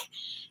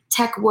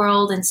tech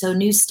world, and so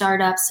new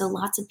startups. So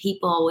lots of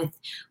people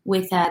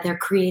with their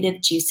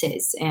creative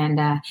juices and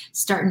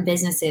starting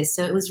businesses.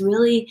 So it was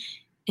really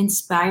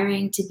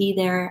inspiring to be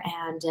there,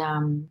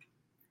 and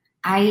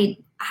I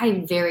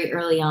very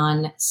early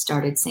on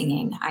started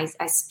singing. I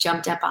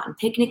jumped up on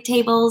picnic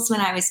tables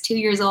when I was 2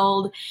 years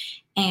old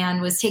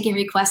and was taking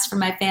requests from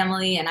my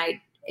family. And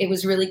it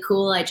was really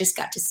cool. I just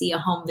got to see a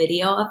home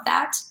video of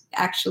that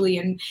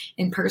actually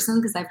in person,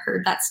 because I've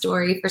heard that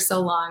story for so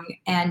long.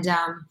 And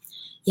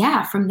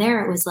from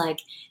there it was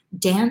like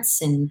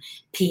dance and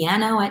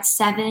piano at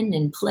 7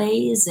 and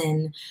plays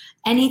and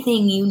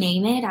anything, you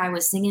name it. I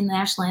was singing the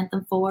national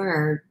anthem for,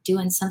 or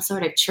doing some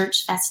sort of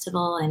church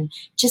festival and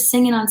just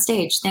singing on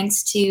stage.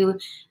 Thanks to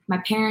my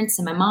parents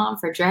and my mom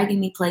for dragging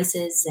me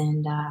places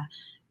and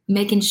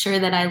making sure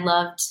that I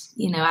loved,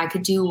 I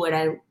could do what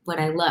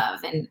I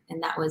love. And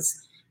that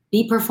was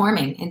be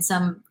performing in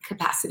some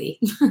capacity.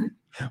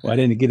 Well, I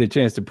didn't get a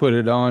chance to put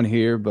it on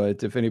here,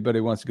 but if anybody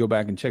wants to go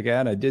back and check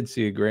out, I did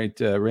see a great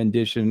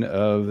rendition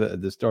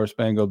of the Star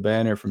Spangled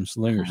Banner from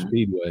Slinger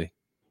Speedway.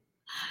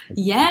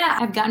 Yeah,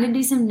 I've gotten to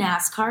do some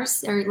NASCAR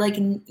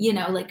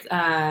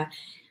or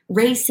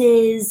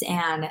races.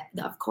 And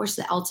of course,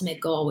 the ultimate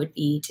goal would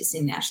be to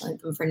sing the national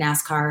anthem for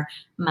NASCAR.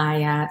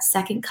 My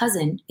second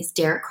cousin is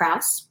Derek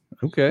Kraus,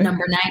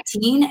 number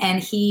 19,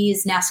 and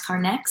he's NASCAR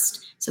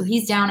Next. So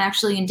he's down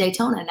actually in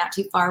Daytona, not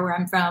too far where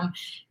I'm from,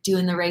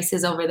 doing the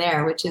races over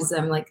there, which is,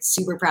 I'm like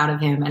super proud of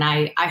him. And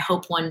I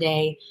hope one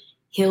day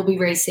he'll be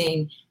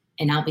racing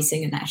and I'll be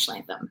singing the national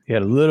anthem. He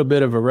had a little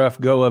bit of a rough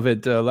go of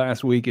it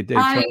last week at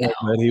Daytona,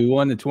 but he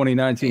won the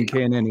 2019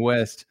 K&N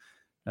West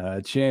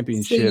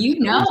championship. So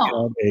He's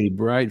got a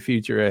bright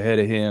future ahead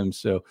of him.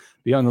 So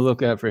be on the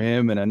lookout for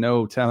him. And I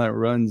know talent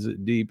runs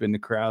deep in the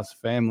Kraus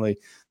family.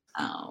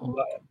 Oh.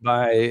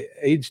 By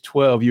age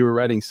 12, you were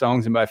writing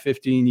songs, and by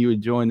 15, you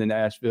had joined the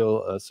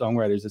Nashville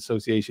Songwriters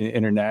Association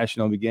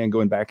International, began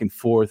going back and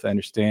forth, I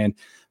understand,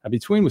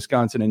 between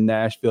Wisconsin and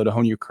Nashville to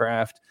hone your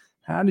craft.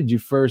 How did you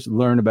first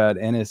learn about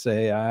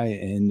NSAI,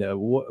 and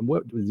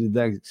what did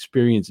that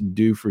experience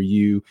do for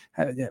you?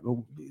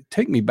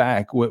 Take me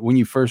back when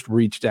you first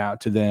reached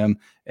out to them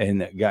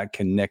and got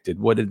connected.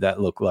 What did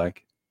that look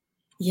like?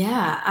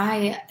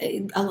 Yeah,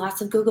 lots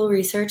of Google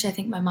research. I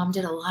think my mom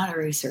did a lot of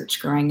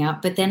research growing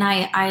up, but then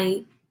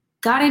I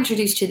got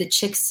introduced to the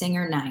Chick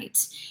Singer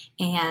Night,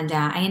 and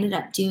I ended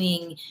up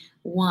doing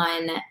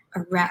one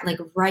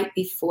right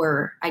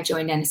before I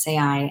joined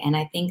NSAI. And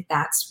I think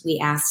we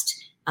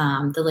asked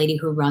the lady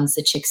who runs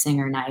the Chick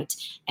Singer Night,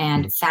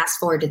 and fast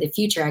forward to the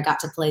future, I got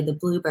to play the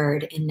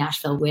Bluebird in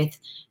Nashville with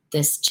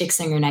this Chick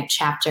Singer Night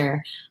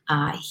chapter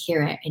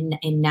here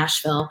in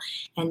Nashville.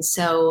 And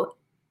so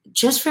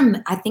just from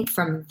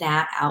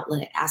that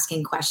outlet,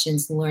 asking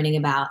questions, learning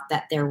about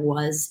that there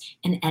was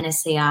an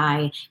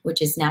NSAI,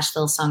 which is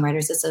Nashville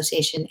Songwriters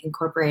Association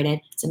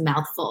Incorporated. It's a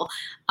mouthful.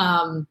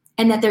 And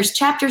that there's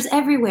chapters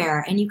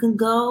everywhere, and you can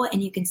go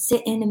and you can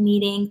sit in a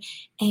meeting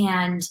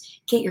and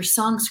get your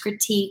songs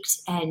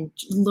critiqued and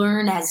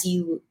learn as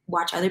you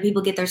watch other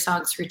people get their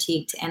songs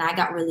critiqued. And I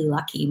got really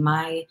lucky.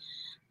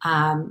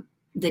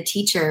 The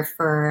teacher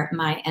for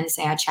my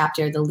NSAI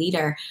chapter, the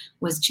leader,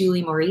 was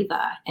Julie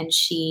Moriva, and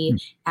she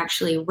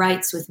actually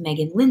writes with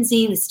Megan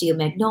Lindsay, the Steel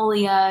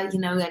Magnolia,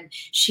 and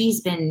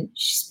she's been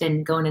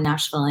going to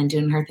Nashville and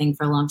doing her thing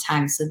for a long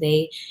time. So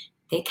they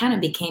kind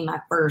of became my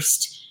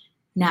first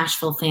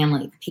Nashville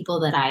family, people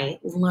that I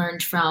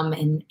learned from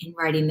in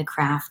writing the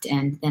craft.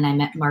 And then I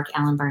met Mark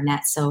Allen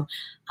Barnett. So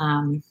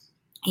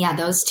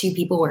those two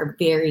people were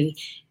very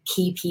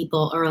key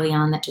people early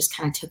on that just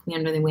kind of took me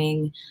under the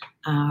wing,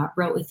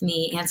 wrote with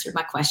me, answered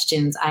my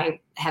questions. I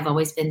have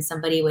always been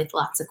somebody with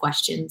lots of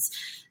questions.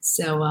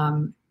 So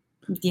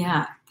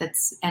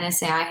that's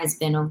NSAI has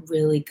been a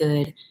really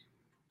good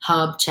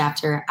hub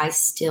chapter. I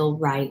still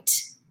write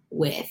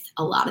with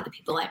a lot of the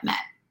people I've met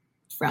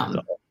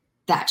from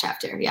that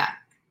chapter. Yeah.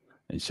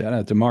 And shout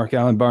out to Mark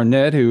Allen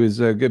Barnett, who is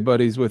good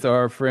buddies with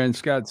our friend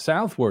Scott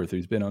Southworth,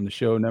 who's been on the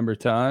show a number of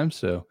times.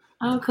 So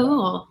oh,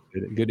 cool.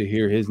 Good to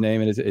hear his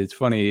name. And it's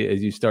funny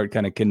as you start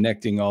kind of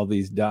connecting all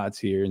these dots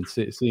here and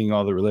seeing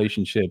all the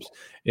relationships.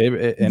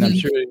 And I'm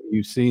sure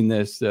you've seen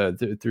this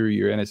through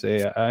your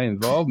NSAI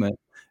involvement.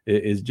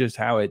 is just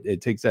how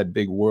it takes that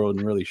big world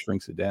and really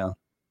shrinks it down.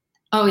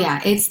 Oh yeah,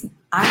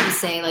 I would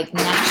say like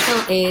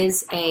Nashville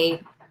is are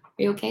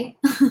you okay?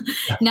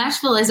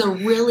 Nashville is a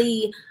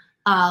really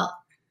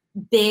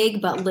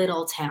big but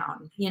little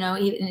town,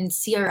 even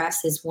CRS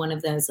is one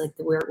of those. Like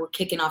we're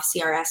kicking off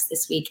CRS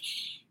this week,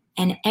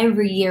 and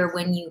every year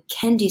when you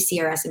can do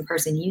CRS in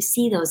person, you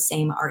see those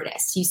same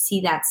artists, you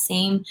see that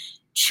same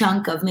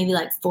chunk of maybe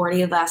like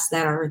 40 of us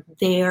that are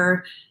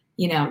there,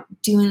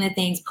 doing the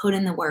things,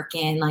 putting the work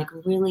in, like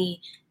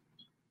really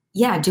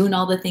doing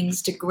all the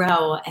things to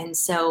grow. And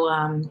so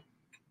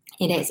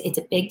it's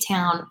a big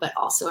town but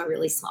also a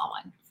really small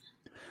one.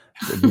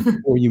 So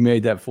before you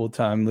made that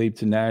full-time leap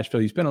to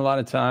Nashville, you spent a lot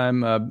of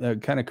time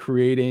kind of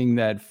creating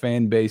that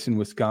fan base in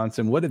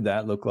Wisconsin. What did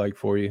that look like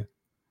for you?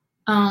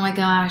 Oh my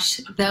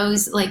gosh,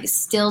 those like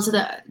still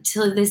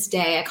to this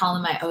day, I call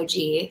them my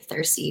OG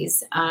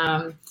Thirsties.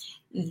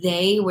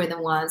 They were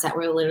the ones that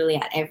were literally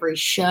at every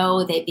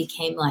show. They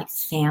became like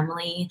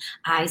family.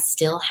 I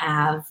still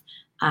have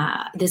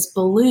this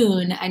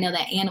balloon. I know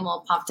that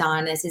Animal popped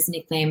on as his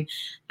nickname.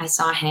 I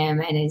saw him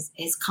and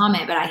his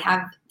comment, but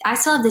I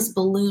still have this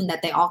balloon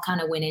that they all kind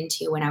of went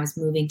into when I was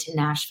moving to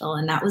Nashville.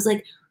 And that was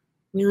like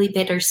really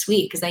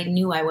bittersweet because I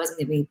knew I wasn't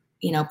going to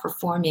be,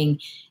 performing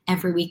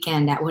every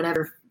weekend at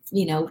whatever,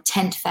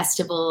 tent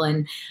festival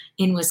and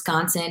in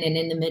Wisconsin and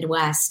in the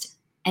Midwest.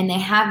 And they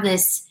have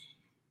this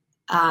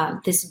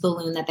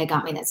balloon that they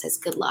got me that says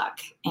good luck.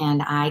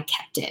 And I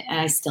kept it and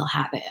I still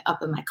have it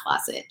up in my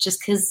closet just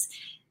because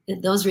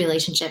those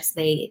relationships,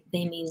 they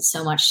mean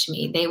so much to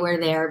me. They were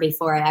there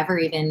before I ever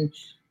even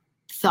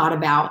thought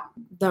about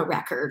the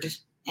record.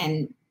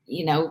 And,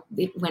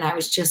 when I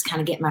was just kind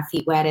of getting my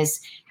feet wet as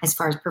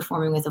far as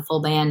performing with a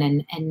full band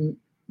and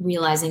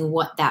realizing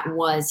what that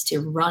was to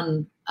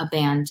run a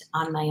band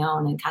on my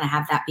own and kind of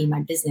have that be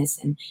my business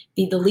and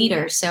be the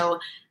leader. So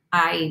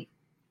I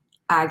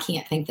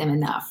can't thank them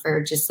enough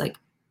for just like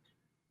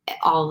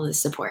all of the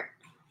support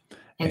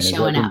and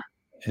showing up.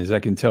 As I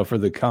can tell for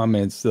the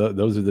comments,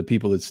 those are the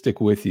people that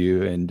stick with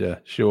you and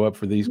show up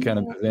for these kind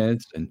of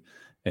events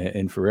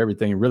and for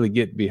everything and really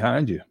get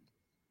behind you.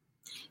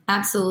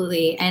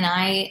 Absolutely. And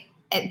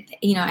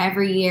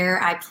every year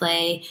I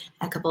play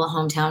I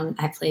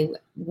play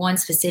one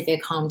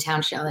specific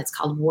hometown show that's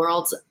called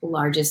World's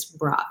Largest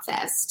Brat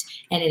Fest.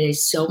 And it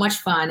is so much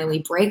fun. And we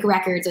break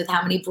records with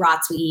how many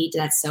brats we eat.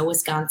 That's so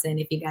Wisconsin,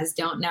 if you guys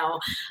don't know.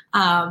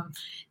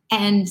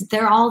 And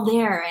they're all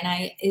there.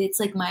 And it's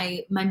like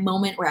my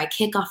moment where I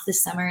kick off the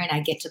summer and I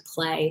get to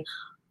play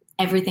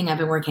everything I've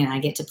been working on. I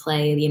get to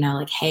play,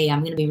 like, hey, I'm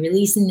going to be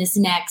releasing this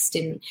next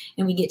and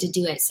we get to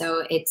do it.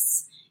 So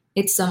it's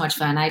so much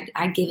fun.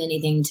 I'd give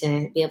anything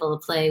to be able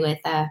to play with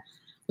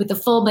the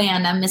full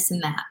band. I'm missing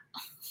that.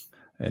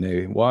 And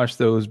they wash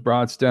those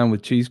brats down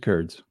with cheese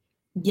curds.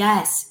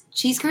 Yes.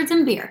 Cheese curds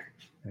and beer.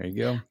 There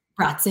you go.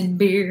 Brats and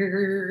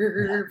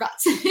beer.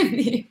 Brats and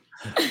beer.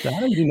 So how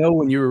did you know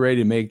when you were ready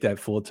to make that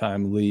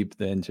full-time leap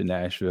then to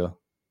Nashville?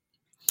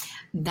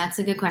 That's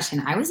a good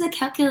question. I was a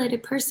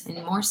calculated person,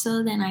 more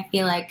so than I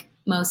feel like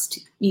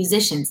most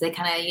musicians. They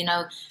kind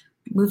of,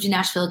 move to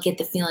Nashville, get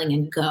the feeling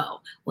and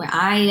go. Where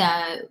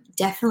I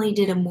definitely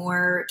did a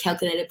more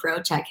calculated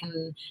approach. I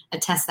can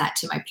attest that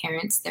to my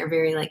parents. They're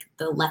very like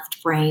the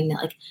left brain,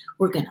 like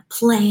we're going to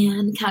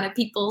plan kind of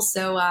people.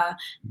 So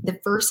the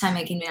first time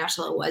I came to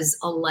Nashville was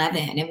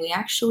 11 and we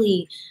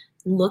actually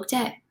looked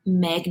at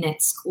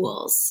magnet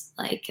schools,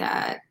 like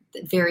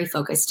very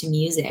focused to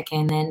music.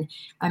 And then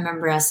I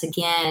remember us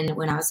again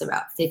when I was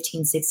about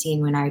 15,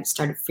 16, when I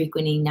started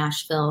frequenting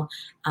Nashville.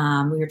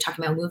 We were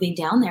talking about moving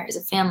down there as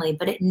a family,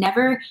 but it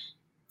never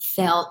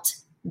felt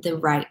the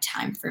right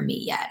time for me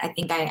yet. I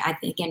think I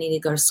needed to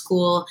go to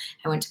school.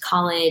 I went to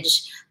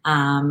college,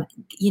 got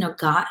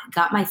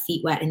my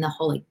feet wet in the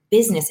whole like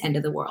business end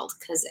of the world.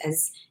 Cause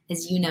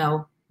as you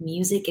know,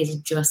 music is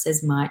just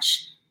as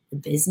much the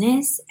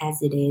business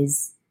as it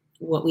is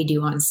what we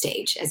do on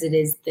stage, as it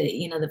is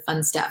the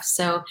fun stuff.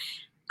 So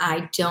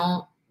I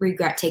don't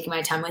regret taking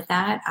my time with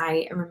that.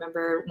 I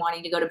remember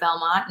wanting to go to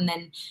Belmont and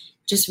then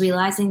just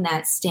realizing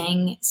that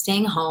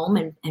staying home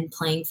and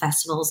playing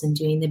festivals and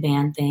doing the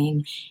band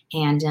thing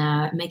and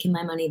making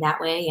my money that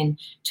way and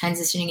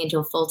transitioning into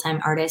a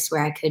full-time artist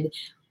where I could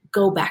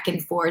go back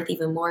and forth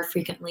even more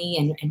frequently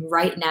and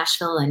write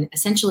Nashville and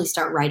essentially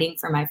start writing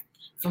for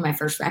my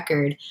first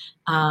record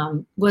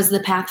was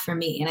the path for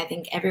me. And I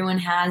think everyone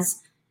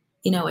has,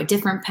 a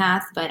different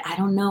path, but I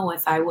don't know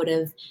if I would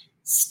have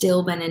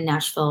still been in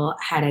Nashville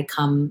had I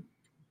come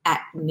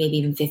at maybe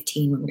even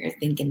 15 when we were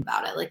thinking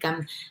about it. Like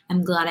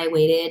I'm glad I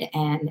waited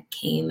and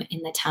came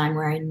in the time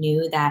where I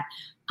knew that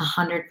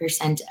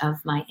 100%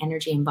 of my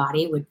energy and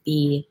body would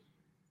be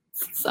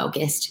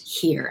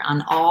focused here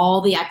on all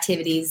the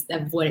activities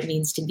of what it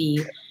means to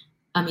be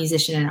a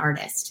musician and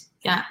artist.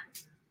 Yeah.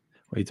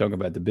 Well, you talk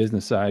about the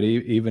business side,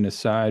 even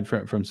aside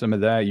from some of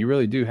that, you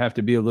really do have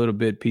to be a little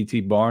bit P.T.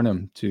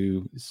 Barnum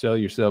to sell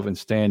yourself and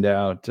stand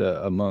out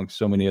amongst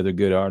so many other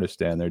good artists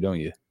down there,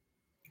 don't you?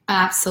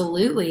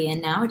 Absolutely.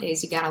 And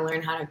nowadays you got to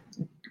learn how to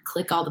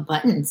click all the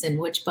buttons and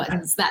which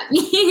buttons that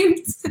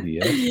means.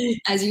 Yes.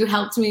 As you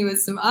helped me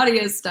with some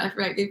audio stuff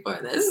right before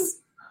this.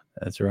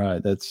 That's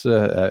right. That's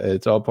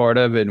it's all part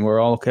of it, and we're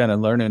all kind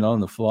of learning on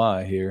the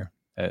fly here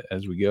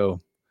as we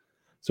go.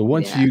 So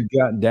once you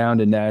got down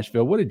to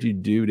Nashville, what did you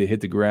do to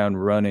hit the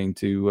ground running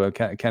to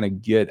kind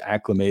of get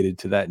acclimated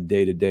to that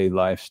day-to-day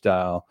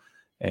lifestyle?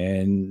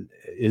 And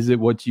is it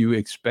what you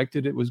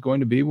expected it was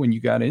going to be when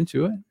you got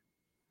into it?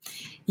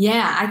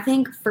 Yeah, I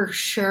think for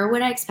sure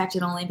what I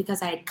expected, only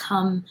because I had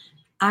come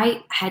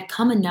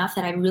enough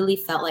that I really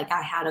felt like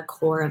I had a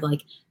core of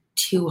like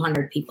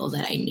 200 people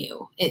that I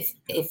knew,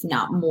 if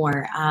not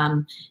more,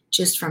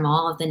 just from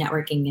all of the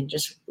networking and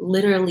just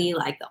literally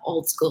like the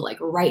old school, like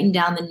writing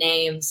down the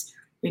names,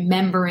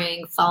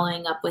 remembering,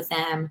 following up with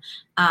them.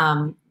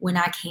 When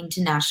I came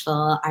to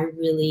Nashville, I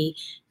really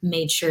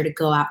made sure to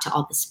go out to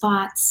all the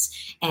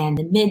spots and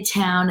the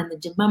Midtown and the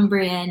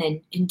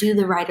Demonbreun and do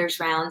the writers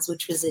rounds,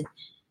 which was a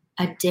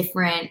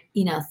different,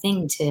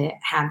 thing to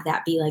have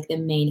that be like the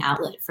main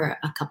outlet for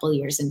a couple of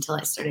years until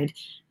I started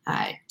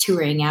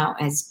touring out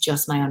as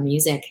just my own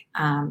music.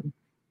 When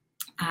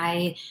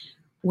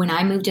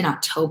I moved in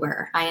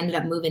October, I ended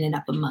up moving it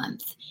up a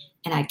month.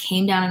 And I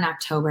came down in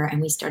October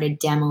and we started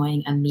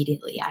demoing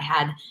immediately. I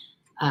had,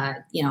 a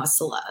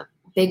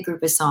big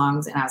group of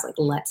songs and I was like,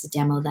 let's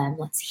demo them.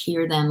 Let's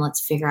hear them.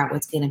 Let's figure out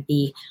what's going to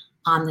be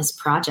on this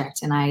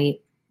project. And I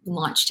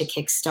launched a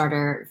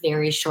Kickstarter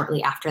very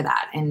shortly after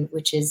that, and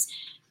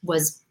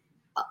was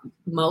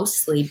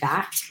mostly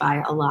backed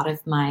by a lot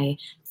of my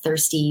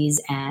thirsties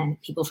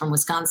and people from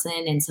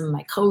Wisconsin and some of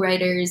my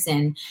co-writers,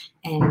 and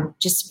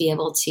just to be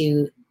able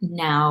to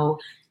now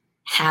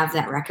have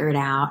that record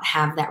out,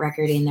 have that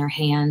record in their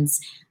hands,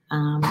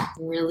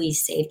 really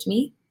saved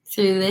me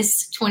through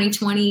this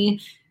 2020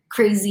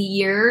 crazy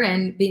year,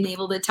 and being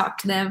able to talk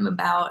to them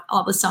about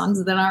all the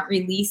songs that aren't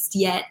released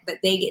yet that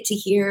they get to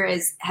hear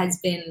has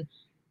been,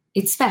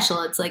 it's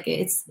special. It's like,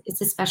 it's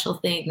a special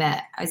thing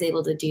that I was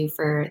able to do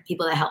for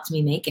people that helped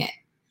me make it.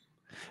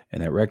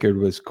 And that record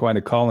was quite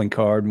a calling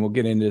card, and we'll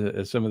get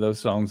into some of those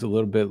songs a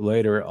little bit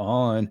later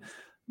on.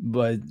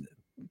 But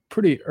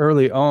pretty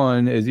early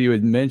on, as you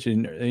had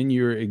mentioned, in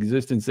your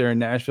existence there in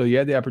Nashville, you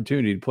had the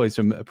opportunity to play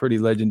some pretty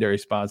legendary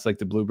spots like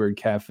the Bluebird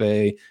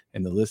Cafe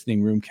and the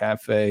Listening Room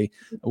Cafe.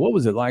 What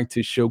was it like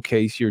to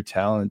showcase your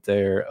talent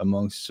there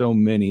amongst so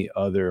many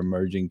other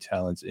emerging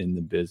talents in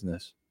the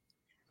business?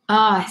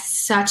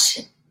 Such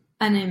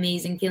an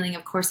amazing feeling.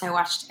 Of course, I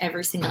watched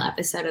every single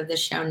episode of the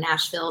show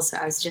Nashville, so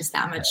I was just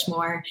that much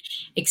more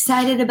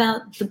excited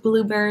about the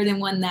Bluebird.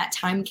 And when that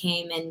time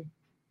came, and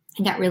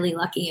I got really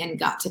lucky and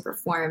got to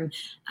perform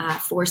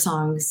 4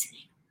 songs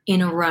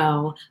in a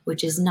row,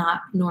 which is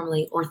not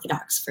normally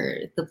orthodox for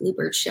the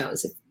Bluebird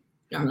shows.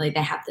 Normally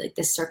they have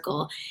the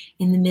circle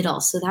in the middle.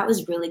 So that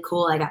was really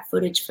cool. I got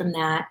footage from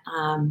that.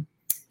 The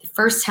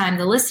first time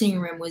the Listening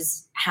Room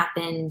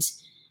happened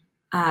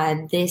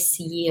this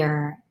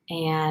year,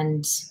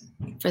 and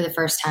for the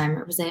first time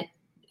it was at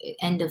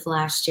end of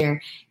last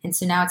year. And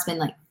so now it's been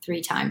like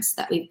 3 times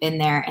that we've been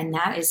there, and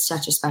that is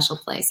such a special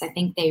place. I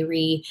think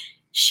they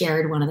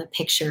shared one of the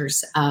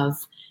pictures of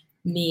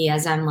me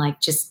as I'm like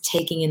just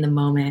taking in the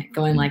moment,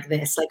 going like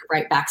this, like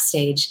right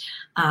backstage.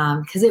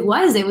 Cause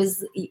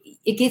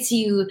it gets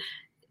you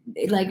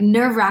like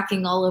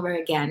nerve-wracking all over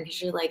again,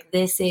 because you're like,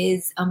 this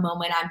is a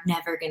moment I'm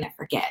never going to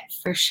forget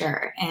for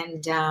sure.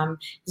 And it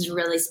was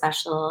really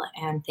special.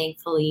 And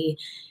thankfully,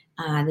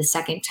 the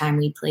second time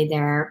we played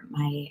there,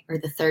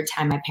 the third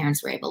time, my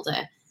parents were able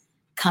to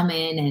come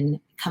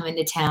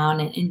into town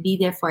and be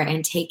there for it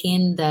and take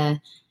in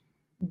the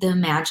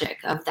magic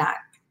of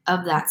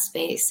that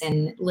space.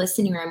 And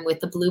Listening Room, with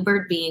the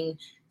Bluebird being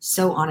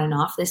so on and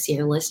off this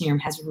year, Listening Room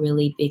has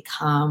really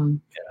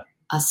become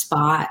a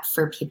spot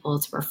for people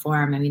to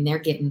perform. I mean, they're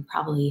getting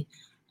probably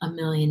 1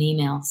 million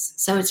emails.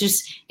 So it's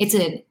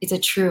a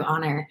true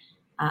honor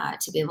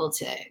to be able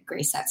to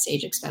grace that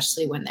stage,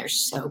 especially when they're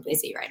so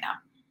busy right now.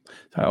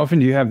 How often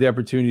do you have the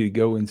opportunity to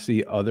go and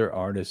see other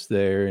artists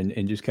there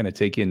and just kind of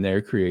take in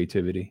their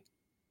creativity?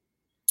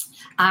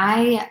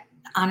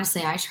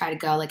 Honestly, I try to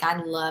go. Like, I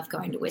love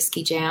going to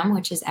Whiskey Jam,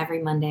 which is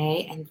every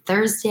Monday and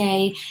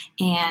Thursday.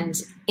 And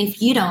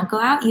if you don't go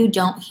out, you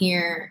don't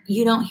hear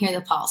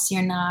the pulse.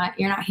 You're not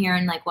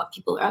hearing like what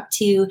people are up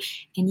to.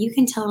 And you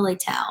can totally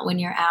tell when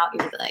you're out,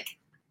 you're like,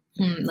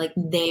 like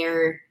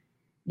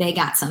they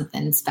got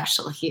something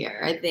special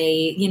here. I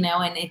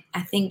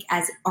think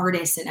as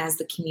artists and as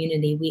the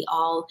community, we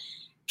all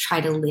try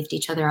to lift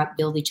each other up,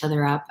 build each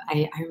other up.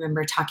 I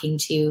remember talking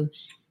to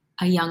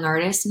a young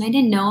artist, and I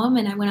didn't know him,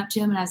 and I went up to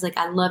him and I was like,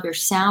 I love your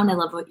sound. I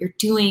love what you're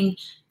doing,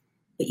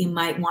 but you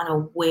might want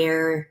to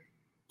wear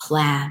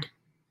plaid,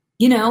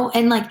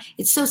 and like,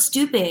 it's so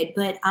stupid,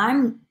 but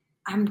I'm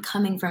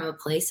coming from a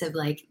place of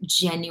like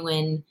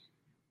genuine,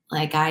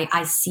 like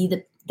I see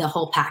the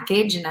whole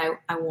package, and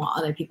I want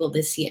other people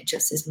to see it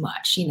just as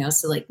much,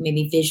 so like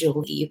maybe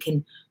visually you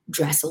can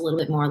dress a little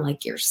bit more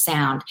like your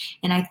sound.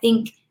 And I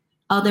think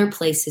other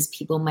places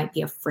people might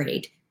be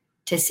afraid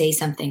to say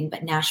something,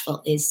 but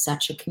Nashville is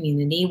such a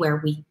community where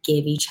we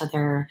give each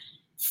other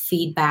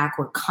feedback.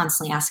 We're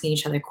constantly asking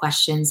each other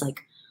questions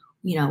like,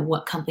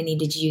 what company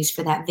did you use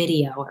for that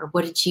video? Or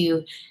what did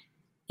you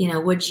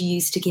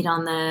use to get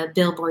on the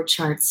Billboard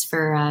charts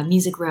for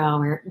Music Row,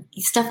 or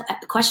stuff,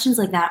 questions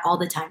like that all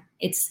the time.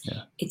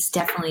 It's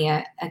definitely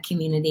a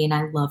community, and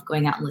I love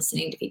going out and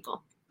listening to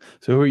people.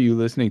 So who are you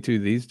listening to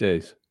these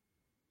days?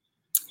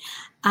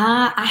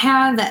 I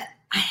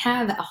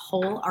have a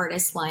whole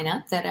artist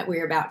lineup that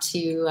we're about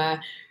to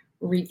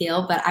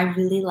reveal, but I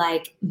really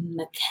like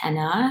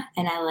McKenna,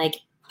 and I like,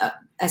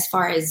 as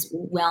far as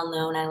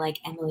well-known, I like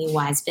Emily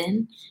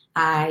Weisman.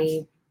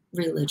 I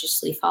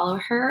religiously follow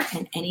her,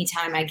 and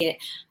anytime I get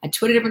a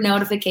Twitter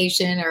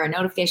notification or a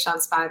notification on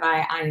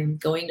Spotify, I am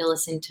going to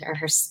listen to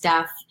her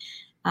stuff.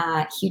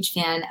 Huge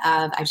fan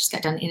of, I just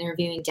got done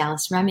interviewing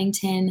Dallas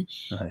Remington.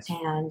 Nice.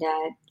 And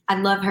I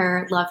love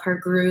her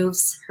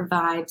grooves, her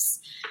vibes.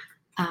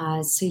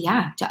 So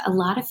yeah, a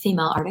lot of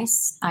female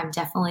artists. I'm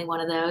definitely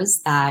one of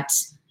those that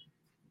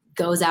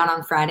goes out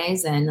on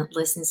Fridays and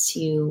listens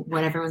to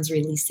what everyone's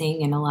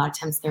releasing. And a lot of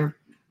times they're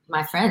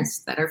my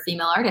friends that are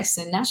female artists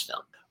in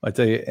Nashville. I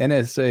tell you,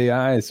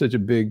 NSAI is such a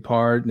big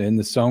part, and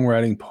the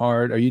songwriting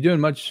part. Are you doing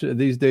much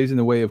these days in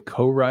the way of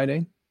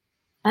co-writing?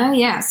 Oh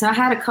yeah. So I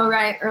had a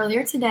co-write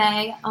earlier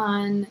today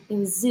it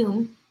was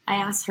Zoom. I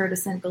asked her to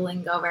send the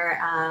link over.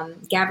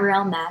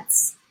 Gabrielle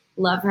Metz,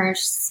 love her,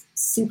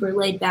 super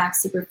laid back,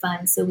 super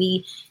fun. So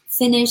we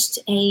finished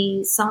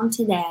a song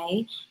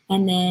today,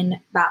 and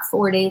then about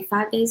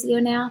 5 days ago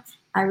now,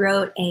 I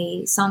wrote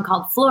a song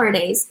called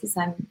Floridays because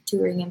I'm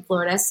touring in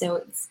Florida. So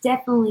it's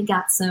definitely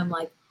got some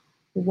like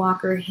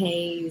Walker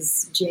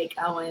Hayes, Jake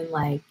Owen,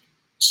 like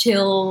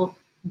chill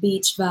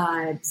beach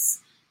vibes,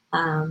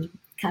 kind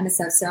of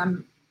stuff. So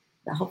I'm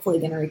hopefully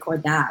going to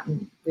record that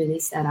and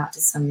release that out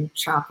to some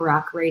trop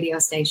rock radio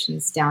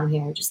stations down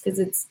here, just because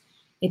it's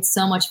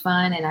so much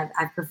fun, and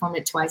I've performed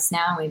it twice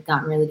now. We've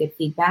gotten really good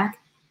feedback.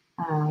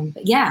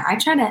 But yeah, I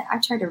try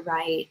to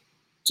write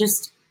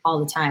just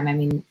all the time. I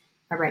mean,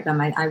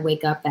 I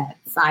wake up at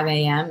 5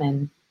 a.m.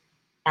 and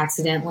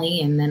accidentally,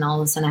 and then all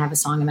of a sudden I have a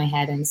song in my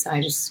head, and so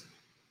I just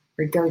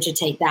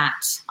regurgitate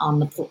that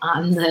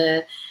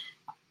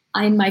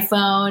in my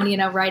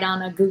phone, write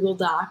on a Google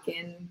Doc,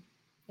 and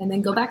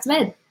then go back to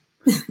bed.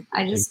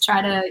 I just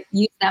try to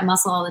use that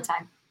muscle all the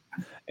time.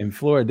 And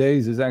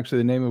Floridays is actually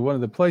the name of one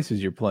of the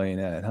places you're playing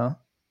at, huh?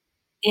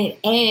 It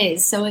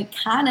is. So it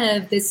kind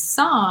of, this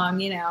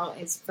song,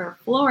 is for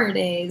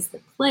Floridays, the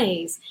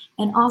place.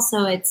 And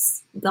also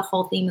it's, the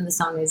whole theme of the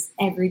song is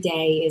every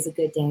day is a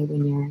good day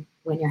when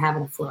you're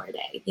having a Florida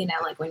day,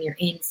 like when you're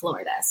in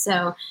Florida.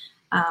 So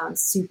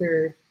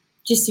super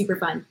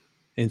fun.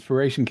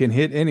 Inspiration can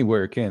hit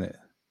anywhere, can it?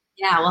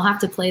 Yeah, we'll have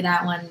to play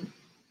that one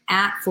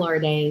at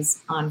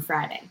Floridays on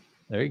Friday.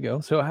 There you go.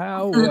 So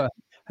how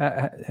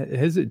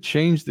has it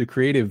changed the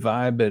creative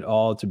vibe at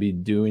all to be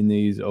doing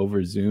these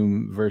over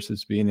Zoom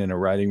versus being in a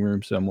writing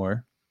room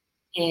somewhere?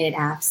 It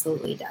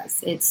absolutely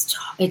does.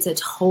 It's a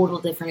total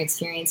different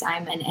experience.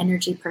 I'm an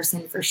energy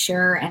person for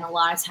sure, and a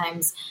lot of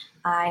times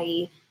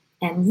I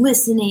am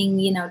listening,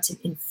 to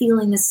and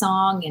feeling the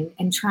song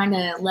and trying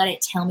to let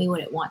it tell me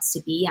what it wants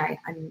to be.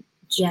 I'm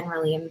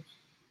generally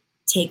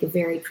take a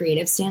very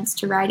creative stance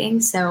to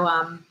writing,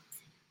 so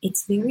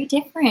it's very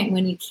different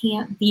when you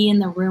can't be in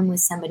the room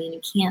with somebody and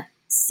you can't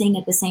sing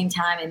at the same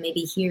time and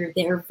maybe hear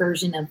their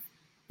version of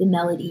the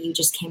melody you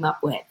just came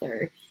up with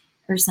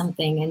or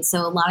something. And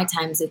so a lot of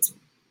times it's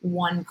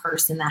one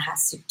person that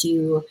has to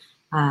do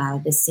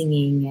the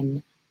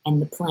singing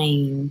and the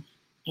playing,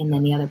 and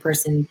then the other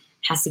person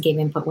has to give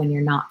input when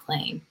you're not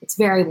playing. It's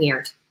very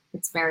weird.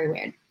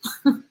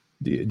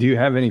 Do you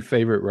have any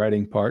favorite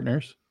writing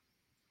partners?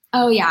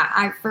 Oh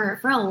yeah.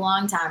 For a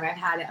long time, I've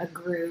had a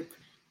group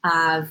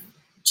of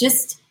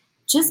just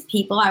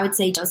people. I would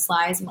say Joe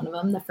Sly is one of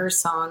them. The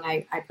first song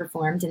I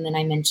performed, and then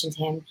I mentioned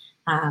him.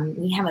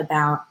 We have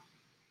about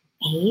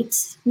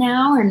 8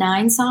 now or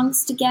 9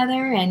 songs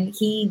together, and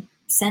he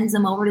sends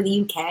them over to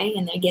the UK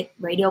and they get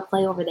radio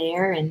play over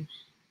there, and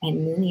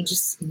then he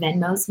just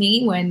Venmos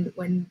me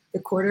when the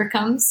quarter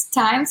comes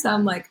time. So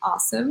I'm like,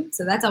 awesome.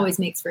 So that always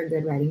makes for a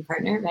good writing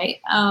partner, right?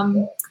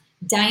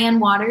 Diane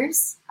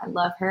Waters, I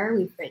love her.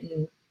 We've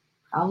written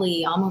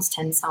probably almost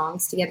 10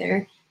 songs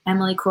together.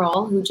 Emily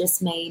Kroll, who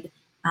just made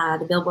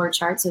the Billboard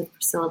charts with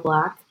Priscilla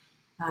Block.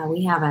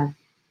 We have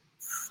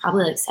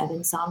probably like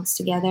 7 songs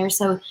together.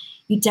 So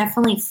you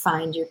definitely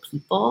find your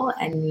people,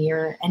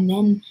 and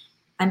then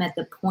I'm at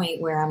the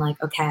point where I'm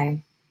like,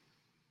 okay,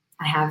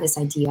 I have this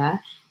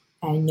idea.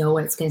 I know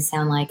what it's going to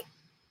sound like.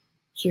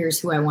 Here's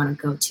who I want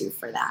to go to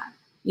for that,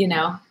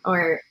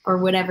 or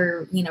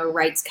whatever,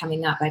 writes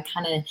coming up. I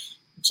kind of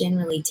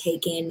generally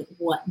take in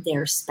what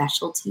their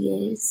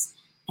specialty is,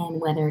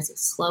 and whether it's a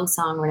slow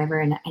song or whatever,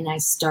 and I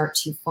start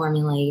to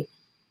formulate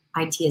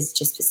ideas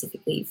just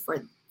specifically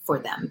for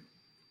them.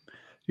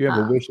 Do you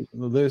have a wish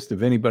list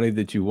of anybody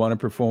that you want to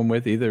perform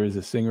with, either as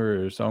a singer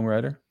or a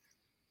songwriter?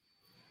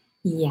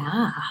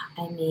 Yeah,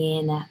 I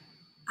mean,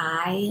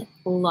 I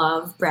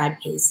love Brad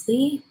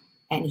Paisley,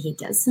 and he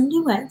does some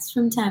duets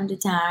from time to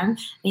time.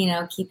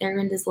 Keith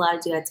Urban does a lot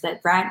of duets,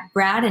 but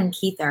Brad and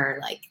Keith are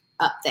like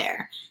up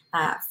there.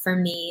 For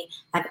me,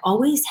 I've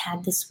always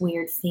had this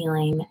weird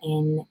feeling,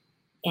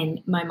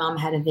 and my mom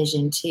had a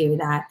vision too,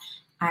 that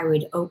I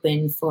would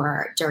open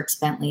for Dierks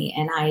Bentley,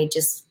 and I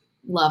just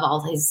love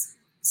all his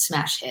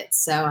smash hits.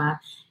 So,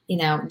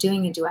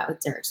 doing a duet with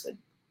Dierks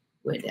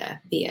would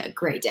be a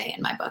great day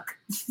in my book.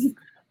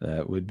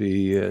 That would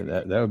be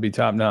that would be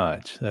top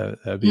notch.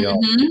 That'd be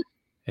awesome.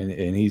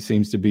 And he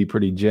seems to be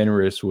pretty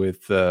generous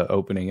with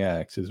opening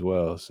acts as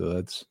well. So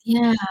that's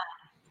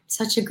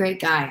such a great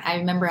guy. I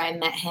remember I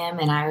met him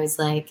and I was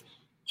like,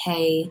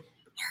 "Hey,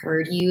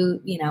 heard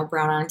you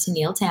brought on to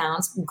Neil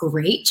Towns.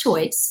 Great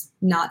choice.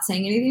 Not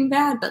saying anything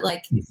bad, but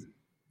like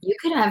you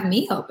could have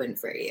me open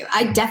for you."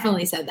 I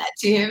definitely said that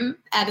to him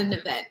at an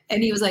event,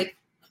 and he was like,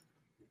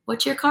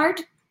 "What's your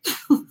card?"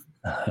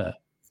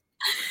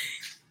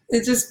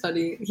 It's just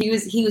funny. He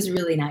was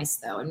really nice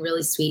though, and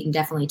really sweet, and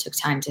definitely took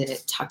time to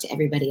talk to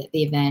everybody at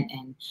the event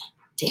and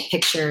take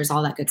pictures,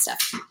 all that good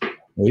stuff.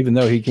 Even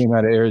though he came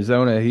out of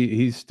Arizona,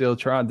 he still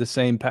trod the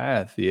same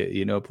path,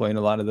 playing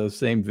a lot of those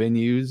same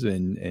venues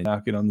and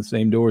knocking on the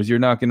same doors you're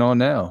knocking on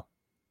now.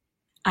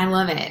 I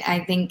love it. I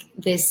think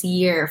this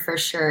year for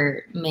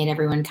sure made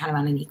everyone kind of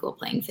on an equal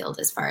playing field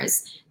as far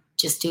as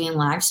just doing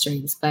live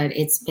streams, but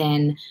it's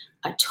been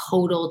a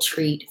total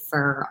treat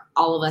for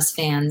all of us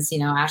fans.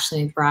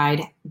 Ashley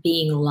McBryde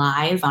being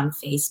live on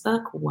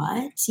Facebook.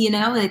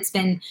 It's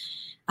been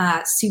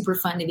super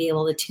fun to be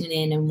able to tune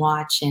in and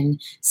watch and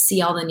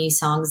see all the new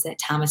songs that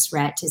Thomas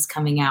Rhett is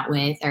coming out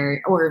with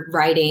or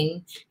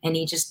writing, and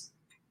he just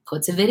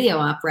puts a video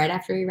up right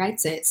after he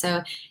writes it.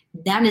 So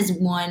that is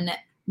one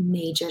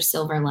major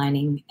silver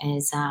lining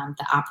is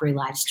the Opry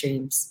live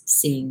streams,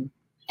 seeing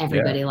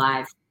everybody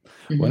live.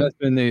 Well, that's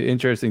been the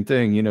interesting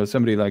thing.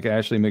 Somebody like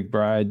Ashley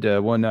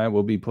McBryde, one night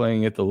will be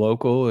playing at the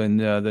local, and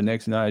the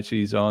next night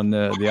she's on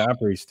the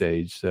Opry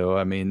stage. So,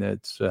 I mean,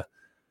 that's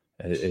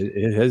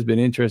it has been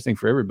interesting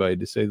for everybody,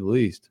 to say the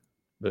least.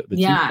 But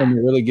she's someone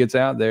who really gets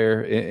out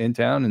there in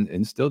town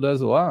and still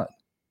does a lot.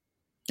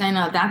 I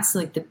know that's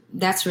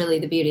really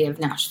the beauty of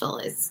Nashville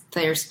is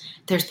there's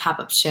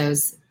pop-up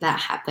shows that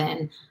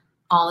happen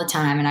all the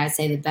time. And I would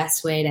say the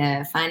best way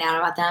to find out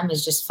about them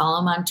is just follow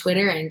them on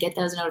Twitter and get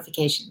those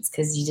notifications,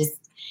 because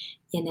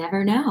you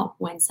never know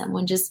when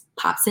someone just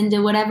pops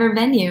into whatever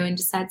venue and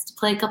decides to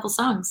play a couple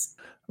songs.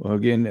 Well,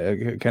 again,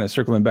 kind of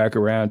circling back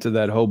around to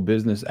that whole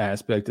business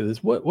aspect of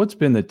this, what's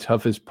been the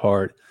toughest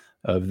part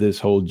of this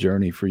whole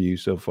journey for you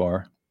so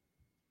far?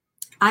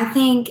 I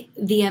think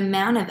the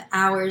amount of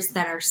hours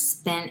that are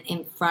spent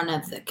in front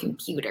of the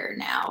computer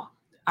now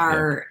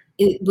are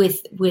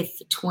with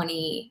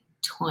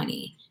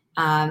 2020.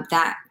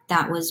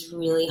 That was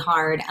really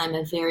hard. I'm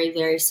a very,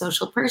 very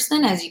social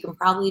person, as you can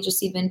probably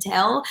just even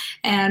tell.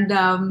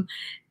 And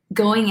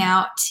going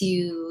out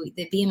to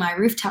the BMI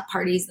rooftop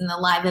parties and the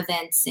live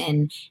events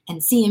and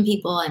seeing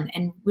people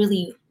and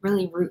really,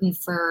 really rooting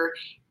for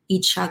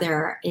each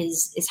other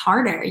is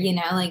harder.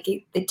 Like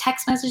the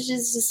text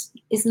messages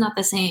is not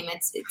the same.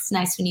 It's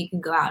nice when you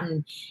can go out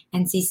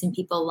and see some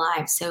people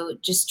live. So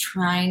just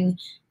trying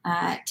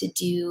to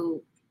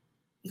do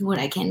what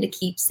I can to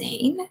keep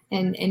sane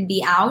and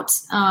be out.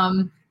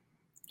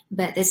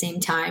 But at the same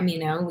time,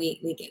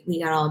 we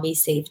gotta all be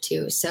safe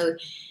too. So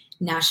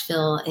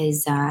Nashville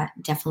is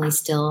definitely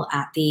still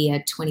at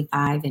the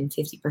 25 and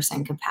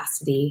 50%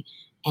 capacity,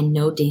 and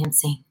no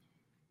dancing,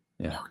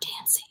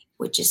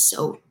 which is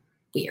so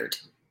weird.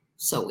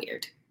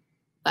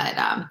 But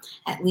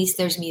at least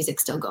there's music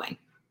still going,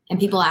 and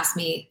people ask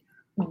me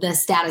the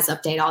status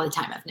update all the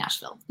time of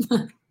Nashville.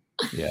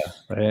 Yeah.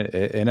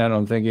 And I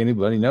don't think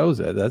anybody knows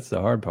that. That's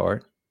the hard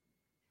part.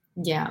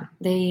 Yeah.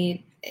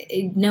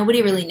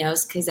 Nobody really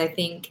knows, because I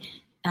think,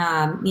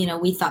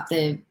 we thought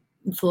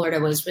Florida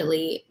was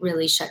really,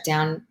 really shut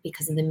down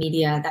because of the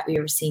media that we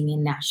were seeing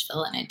in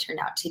Nashville, and it turned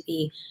out to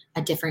be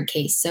a different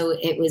case. So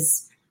we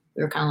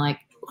were kind of like,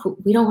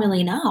 we don't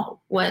really know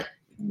what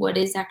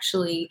is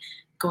actually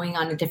going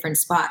on in different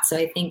spots. So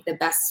I think the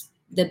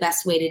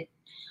best way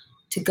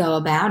to go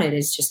about it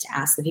is just to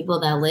ask the people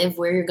that live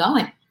where you're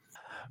going.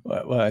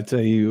 Well, I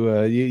tell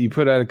you, you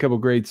put out a couple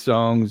great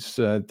songs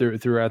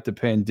throughout the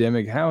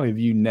pandemic. How have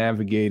you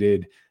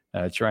navigated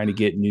trying to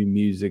get new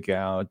music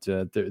out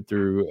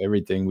through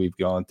everything we've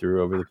gone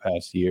through over the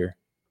past year?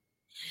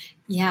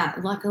 Yeah,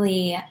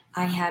 luckily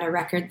I had a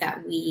record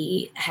that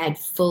we had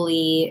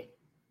fully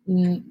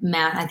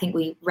I think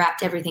we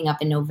wrapped everything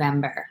up in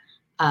November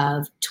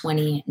of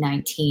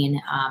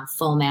 2019,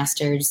 full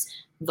masters,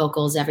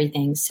 vocals,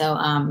 everything. So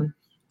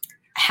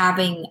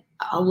having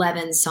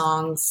 11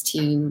 songs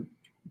to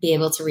be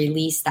able to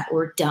release that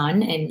were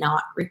done and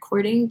not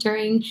recording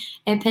during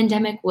a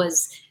pandemic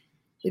was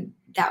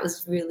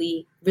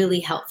really, really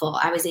helpful.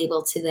 I was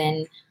able to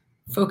then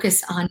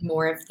focus on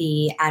more of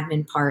the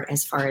admin part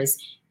as far as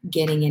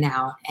getting it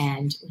out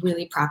and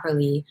really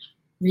properly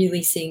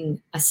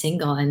releasing a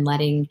single and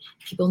letting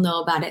people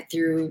know about it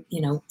through,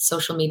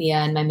 social media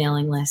and my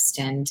mailing list,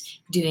 and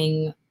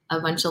doing a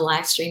bunch of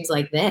live streams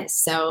like this.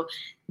 So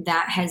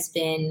that has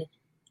been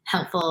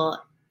helpful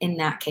in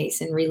that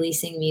case, and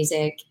releasing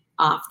music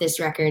off this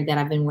record that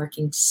I've been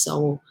working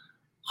so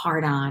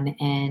hard on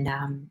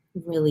and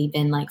really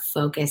been like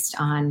focused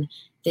on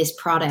this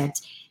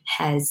product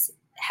has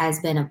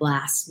been a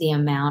blast. The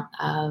amount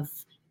of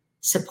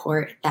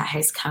support that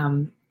has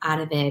come out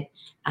of it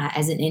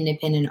as an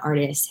independent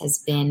artist has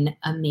been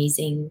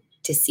amazing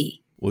to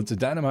see. Well, it's a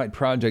dynamite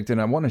project, and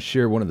I want to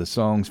share one of the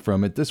songs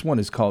from it. This one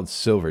is called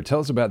Silver.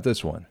 Tell us about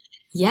this one.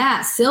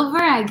 Yeah,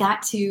 Silver, I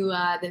got to,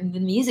 the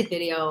music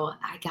video,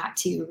 I got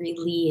to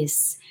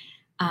release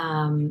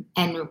and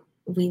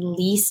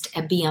released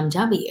a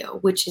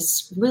BMW, which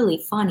is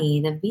really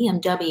funny. The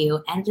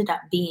BMW ended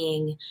up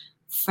being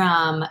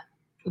from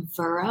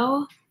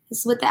Vero,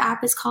 is what the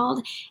app is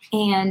called,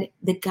 and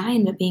the guy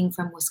ended up being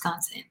from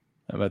Wisconsin.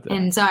 How about that?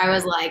 And so I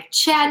was like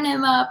chatting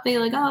him up, being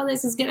like, oh,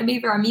 this is going to be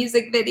for our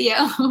music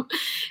video.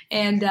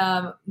 And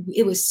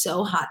it was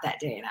so hot that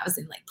day, and I was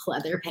in like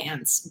pleather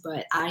pants,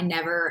 but I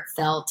never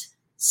felt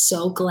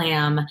so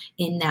glam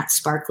in that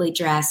sparkly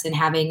dress, and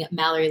having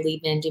Mallory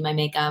Liebman do my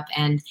makeup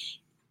and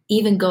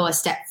even go a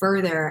step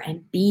further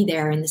and be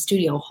there in the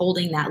studio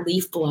holding that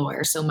leaf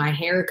blower so my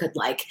hair could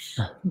like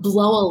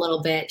blow a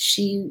little bit.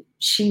 She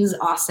was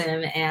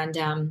awesome.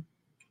 And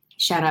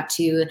shout out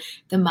to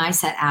the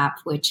MySet app,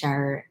 which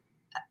are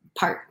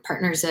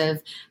partners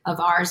of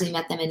ours. We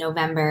met them in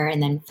November,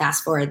 and then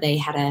fast forward, they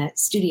had a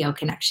studio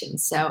connection.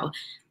 So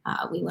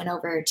we went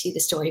over to the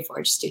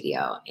Storyforge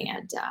studio,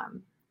 and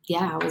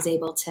I was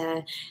able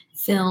to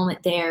film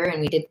it there, and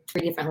we did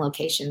 3 different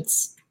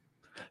locations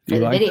for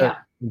the video.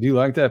 Do you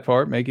like that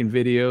part, making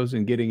videos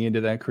and getting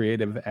into that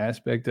creative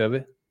aspect of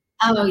it?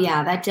 Oh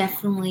yeah, that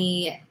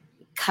definitely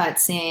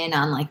cuts in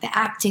on like the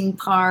acting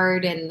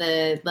part and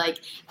the like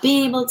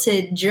being able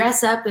to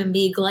dress up and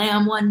be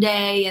glam one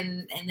day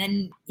and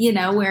then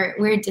wear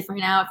a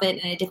different outfit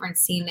and a different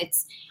scene.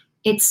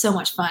 It's so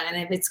much fun,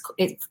 and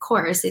of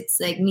course it's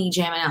like me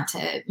jamming out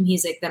to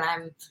music that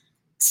I'm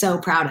so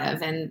proud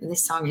of, and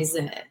this song is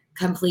a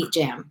complete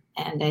jam,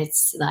 and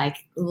it's like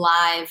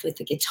live with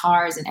the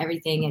guitars and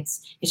everything.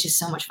 It's just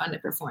so much fun to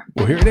perform.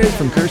 Well, here it is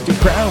from Kirsty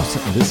Krause.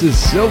 This is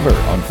Silver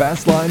on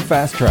Fastline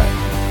Fast Track.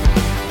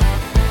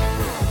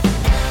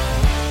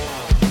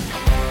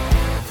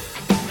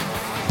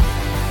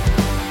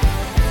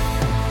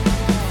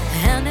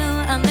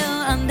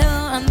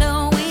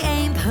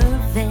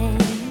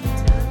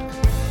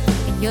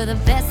 You're the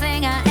best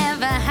thing I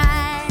ever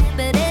had,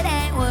 but it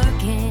ain't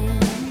working.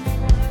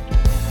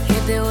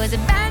 If there was a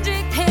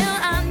magic pill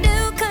I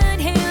knew could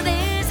heal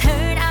this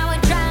hurt, I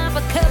would drop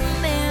a couple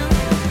mil.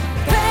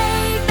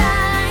 Break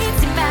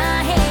lights in my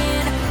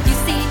head. You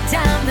see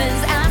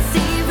diamonds, I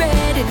see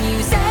red, and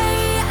you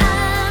say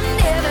I'm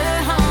never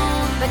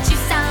home, but you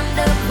signed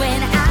up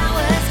when I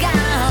was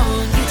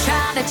gone. You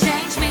try to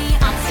change me,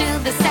 I'm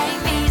still the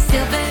same me.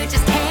 Silver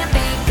just can't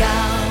be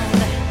gone.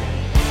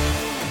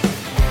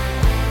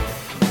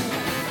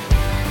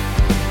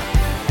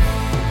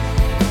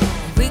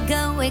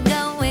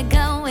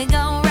 We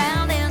go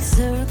round in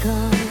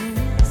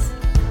circles.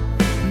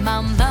 My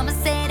mama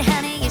said,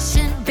 honey, you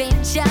shouldn't be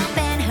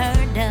jumping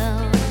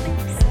hurdles.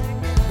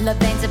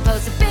 Love ain't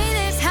supposed to be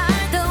this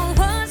hard, though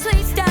once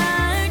we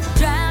start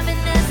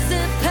driving us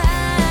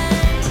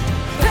apart.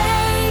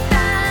 Break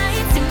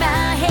lights in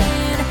my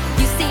head.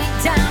 You see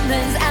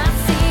diamonds, I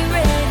see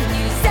red, and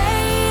you say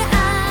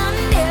I'm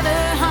never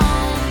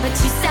home, but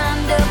you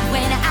signed up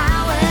when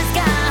I was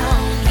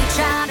gone. You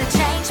try to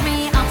change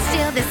me, I'm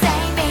still the same.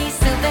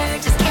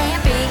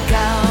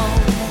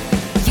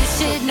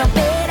 No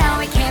better,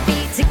 we can't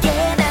be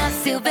together.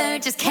 Silver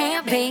just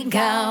can't be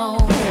gone.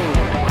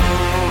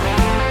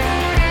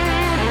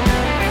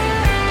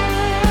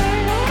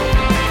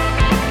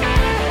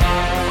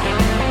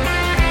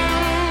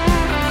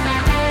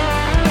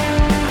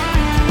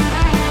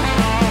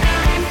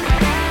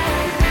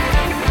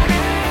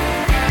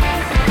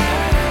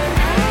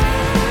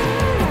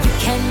 You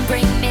can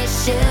bring me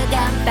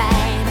sugar,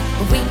 babe.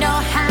 We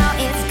know how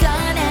it's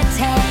gonna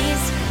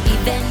taste.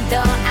 Even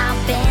though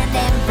I've bend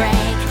and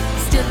break,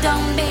 still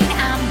don't mean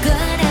I'm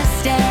gonna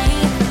stay.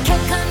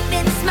 Can't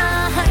convince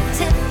my heart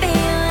to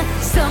feel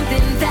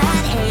something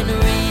that ain't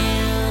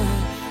real.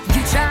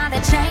 You try to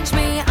change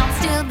me, I'm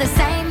still the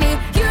same me.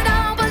 You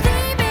don't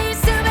believe me,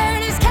 silver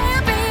just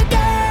can't be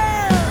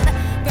gold.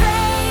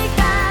 Break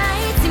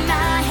lights in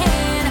my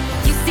head.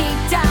 You see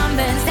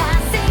diamonds, I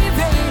see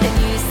red, and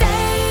you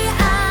say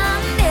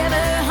I'm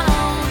never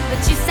home,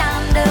 but you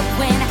signed up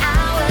when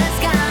I was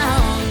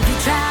gone. You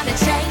try to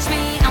change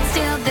me, I'm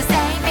still the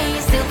same me.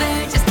 Silver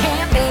just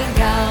can't be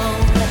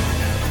gold.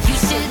 You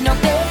should know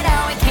better,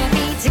 we can't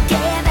be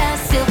together.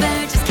 Silver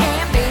just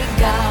can't be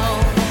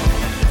gold.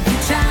 You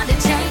try to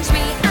change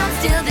me, I'm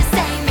still the same.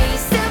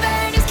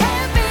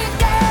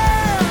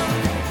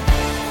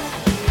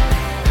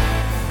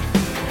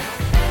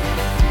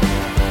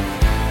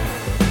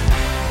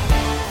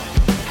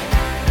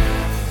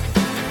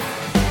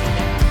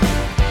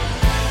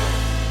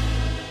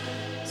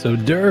 So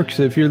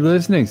Dirks, if you're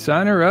listening,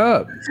 sign her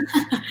up.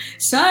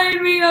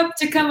 Sign me up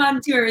to come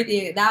on tour with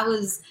you. That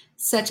was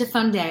such a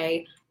fun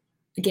day.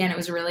 Again, it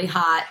was really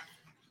hot,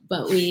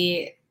 but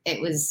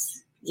it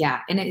was,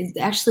 and it is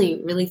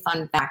actually really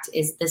fun fact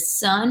is the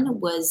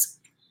sun was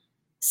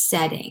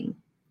setting,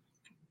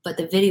 but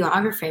the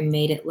videographer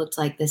made it look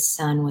like the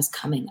sun was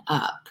coming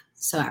up.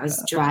 So I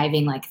was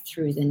driving like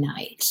through the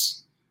night.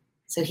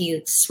 So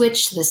he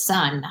switched the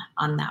sun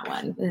on that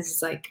one. This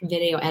is like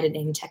video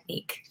editing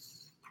technique.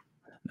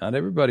 Not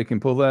everybody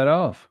can pull that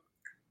off.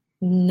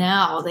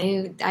 No,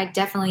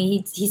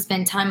 he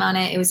spent time on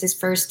it. It was his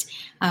first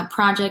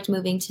project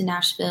moving to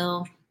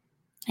Nashville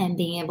and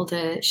being able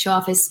to show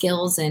off his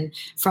skills. And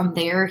from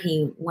there,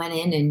 he went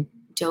in and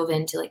dove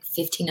into like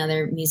 15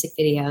 other music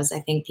videos. I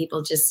think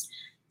people just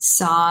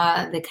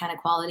saw the kind of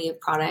quality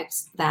of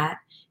products that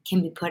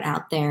can be put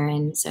out there.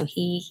 And so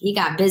he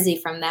got busy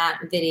from that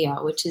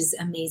video, which is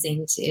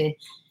amazing to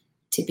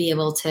be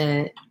able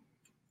to,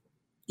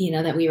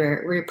 that we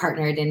were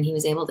partnered and he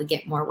was able to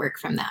get more work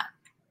from that.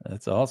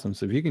 That's awesome.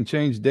 So if you can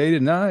change day to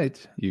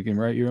night, you can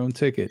write your own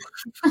ticket.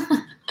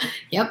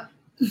 Yep.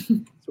 So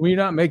when you're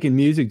not making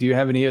music, do you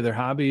have any other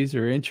hobbies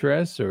or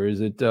interests, or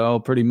is it all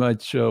pretty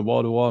much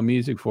wall-to-wall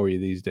music for you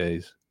these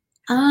days?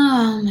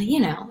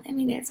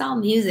 It's all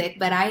music,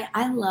 but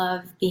I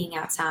love being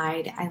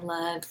outside. I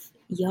love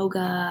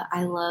yoga.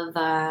 I love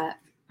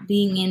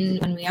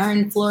when we are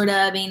in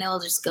Florida, being able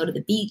to just go to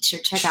the beach or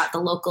check out the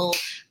local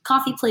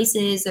coffee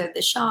places or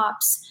the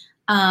shops.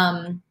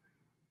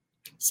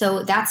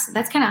 So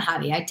that's kind of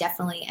hobby. I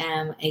definitely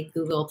am a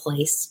Google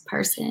Place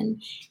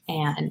person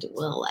and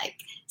will like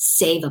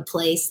save a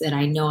place that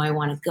I know I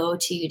want to go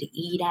to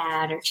eat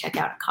at or check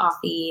out a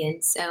coffee.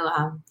 And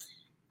so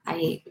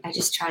I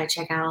just try to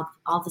check out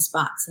all the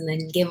spots and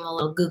then give them a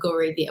little Google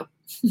review.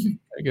 There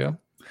you go.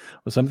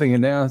 Well, something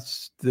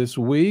announced this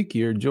week.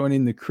 You're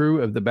joining the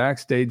crew of the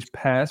Backstage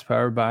Pass,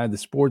 powered by the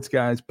Sports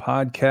Guys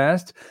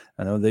podcast.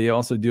 I know they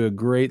also do a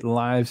great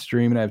live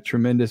stream, and I have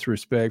tremendous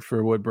respect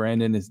for what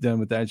Brandon has done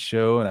with that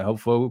show. And I hope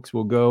folks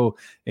will go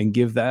and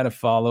give that a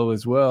follow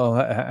as well.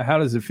 How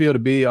does it feel to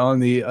be on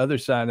the other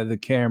side of the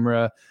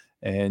camera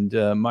and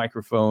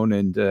microphone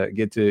and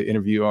get to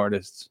interview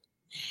artists?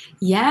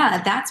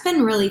 Yeah, that's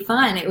been really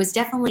fun. It was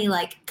definitely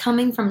like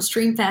coming from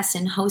Streamfest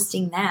and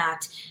hosting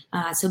that.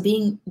 So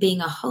being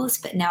a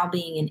host, but now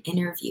being an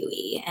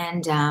interviewee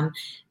and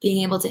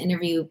being able to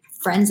interview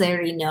friends I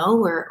already know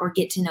or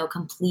get to know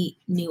complete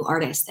new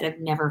artists that I've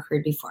never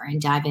heard before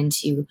and dive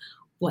into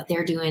what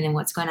they're doing and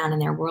what's going on in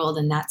their world.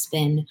 And that's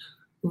been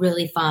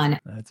really fun.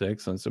 That's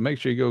excellent. So make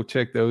sure you go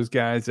check those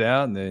guys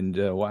out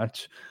and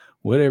watch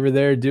whatever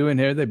they're doing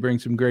here. They bring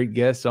some great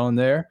guests on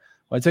there.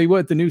 Well, I tell you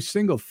what, the new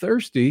single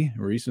Thirsty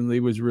recently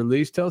was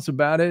released. Tell us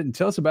about it and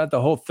tell us about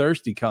the whole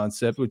Thirsty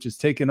concept, which has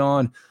taken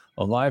on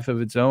a life of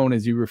its own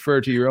as you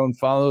refer to your own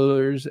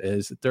followers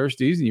as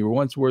Thirsties. And you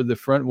once were the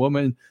front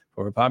woman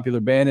for a popular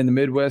band in the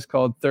Midwest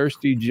called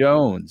Thirsty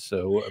Jones.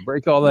 So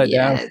break all that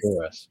down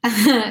for us.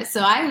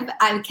 So I've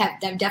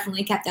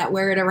definitely kept that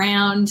word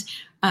around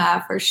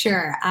for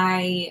sure.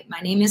 My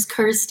name is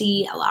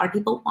Kirsty. A lot of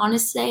people want to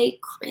say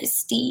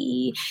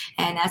Christy,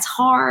 and that's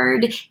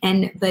hard.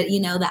 But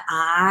the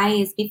I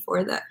is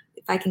before the.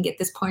 If I can get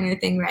this pointer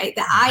thing right,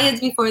 the I is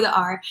before the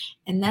R,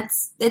 and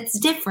that's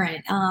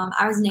different.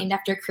 I was named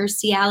after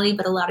Kirstie Alley,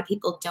 but a lot of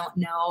people don't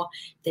know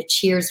the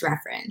Cheers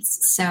reference.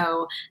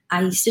 So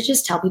I used to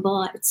just tell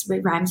people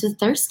it rhymes with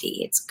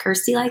thirsty. It's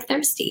Kirsty like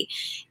thirsty.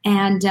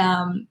 And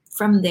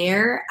from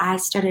there, I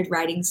started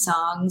writing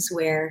songs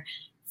where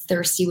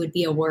thirsty would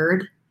be a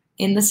word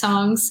in the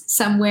songs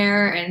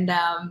somewhere, and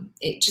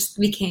it just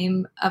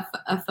became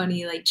a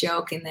funny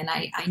joke. And then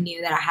I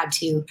knew that I had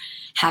to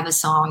have a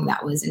song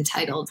that was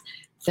entitled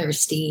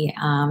Thirsty,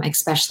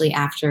 especially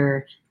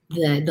after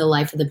the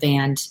life of the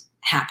band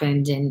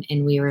happened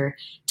and we were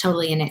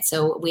totally in it.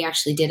 So we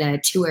actually did a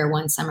tour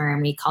one summer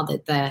and we called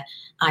it the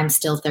I'm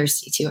Still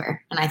Thirsty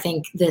tour. And I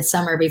think the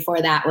summer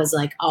before that was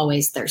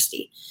Always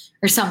Thirsty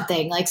or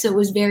something. So it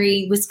was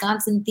very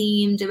Wisconsin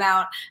themed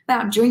about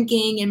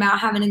drinking and about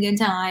having a good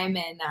time.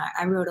 And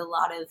I wrote a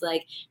lot of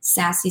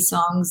sassy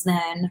songs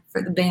then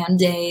for the band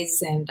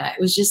days. And it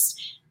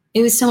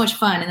was so much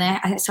fun.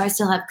 And so I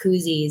still have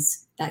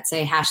koozies that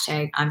say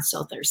 #I'm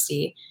still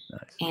thirsty.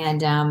 Nice.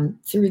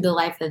 And through the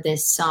life of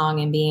this song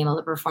and being able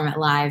to perform it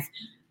live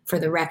for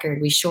the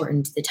record, we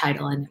shortened the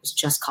title and it was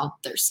just called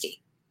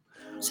Thirsty.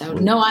 So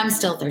no, I'm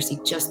still thirsty,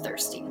 just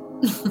thirsty.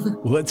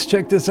 Let's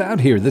check this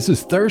out here. This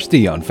is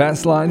Thirsty on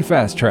Fastline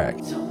Fast Track.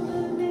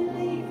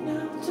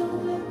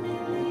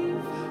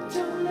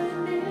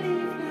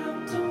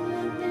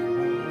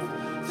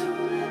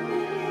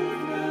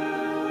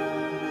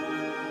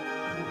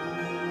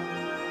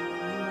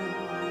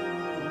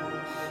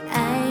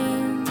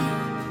 I'm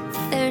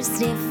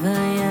thirsty for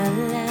your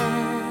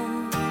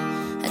love.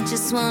 I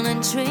just wanna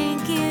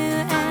drink you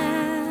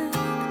up,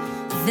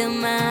 fill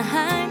my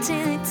heart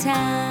till it's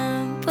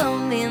time. Pour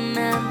me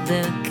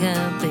another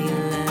cup of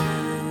your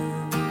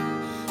love.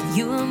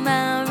 You are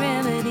my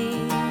remedy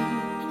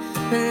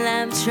when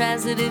life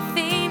tries to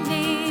defeat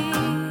me.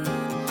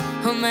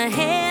 Hold my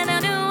hand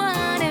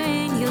underwater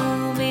and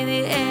you'll be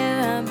the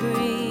air I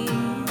breathe.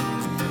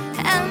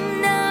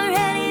 I'm not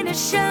ready to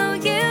show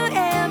you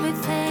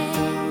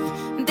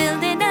everything.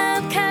 Building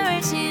up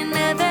courage in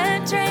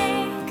another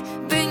drink.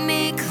 Bring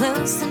me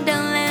close and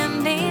don't let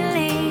me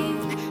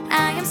leave.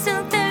 I am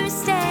so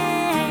thirsty.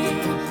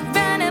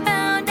 Right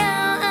about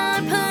now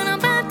I'd put on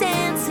my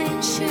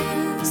dancing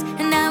shoes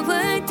and I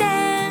would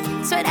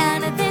dance right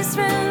out of this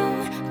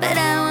room. But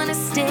I wanna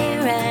stay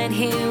right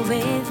here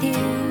with you.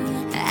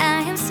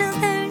 I am so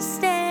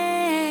thirsty.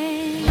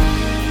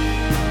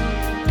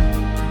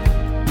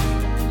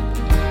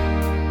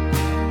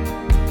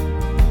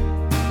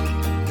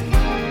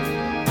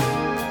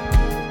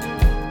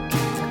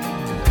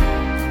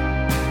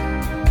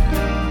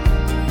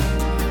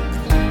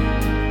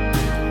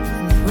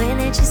 When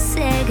did you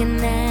say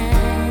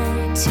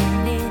goodnight to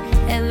me?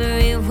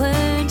 Every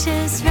word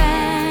just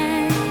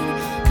right.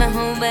 My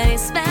whole body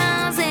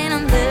smiles and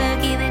I'm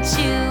lucky that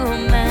you are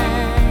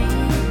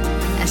mine.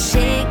 I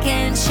shake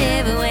and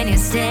shiver when you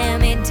stare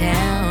me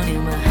down.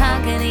 Your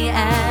mahogany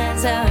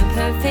eyes are a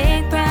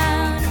perfect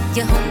brown.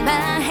 You hold my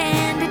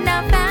hand and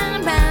I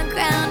found my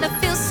ground. I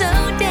feel so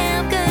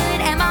damn good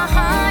and my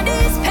heart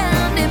is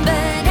pounding.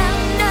 But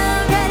I'm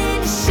not ready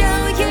to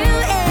show you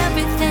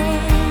everything.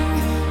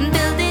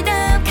 Building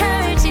up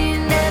courage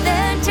in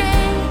another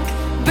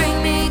drink. Bring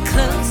me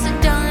closer,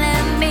 don't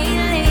let me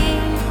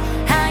leave.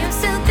 I am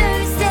so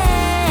thirsty.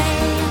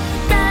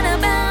 Right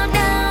about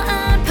now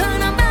I'd put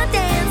on my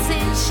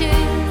dancing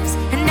shoes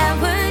and I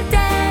would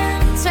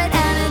dance right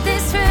out of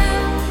this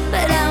room.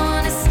 But I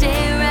wanna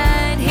stay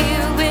right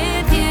here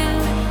with you.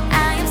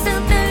 I am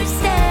so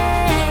thirsty.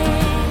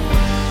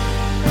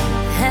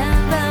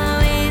 I've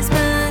always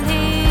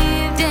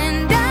believed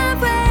and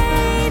I've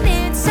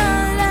waited so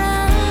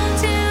long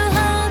to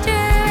hold you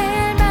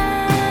in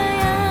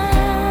my arms.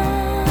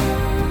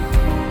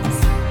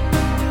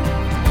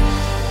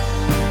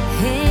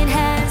 It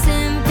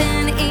hasn't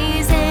been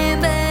easy,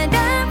 but I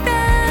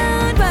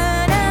found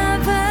what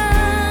I've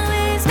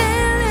always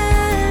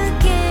been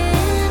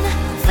looking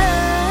for.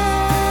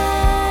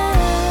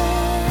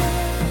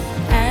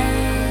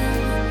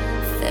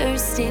 I'm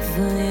thirsty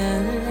for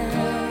your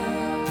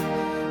love.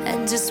 I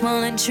just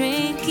wanna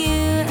drink you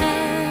up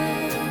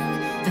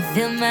and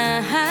fill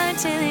my heart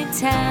till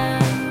it's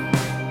out.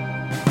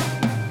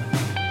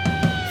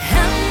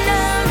 I'm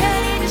not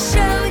ready to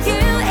show you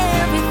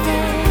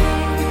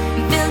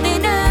everything.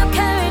 Building up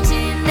courage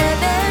in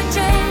another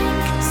drink.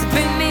 So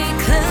bring me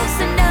close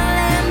and don't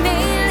let me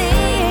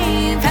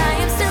leave. I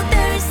am so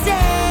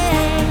thirsty.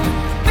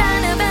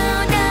 Right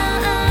about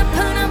now I'd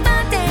put on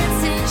my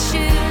dancing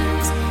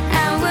shoes.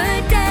 I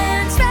would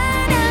dance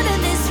right out of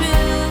this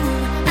room.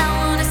 I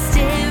wanna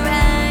stay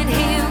right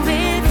here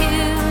with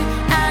you.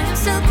 I am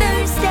so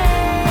thirsty.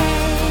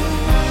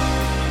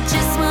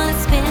 Just wanna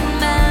spend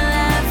my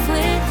life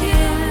with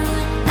you.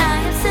 I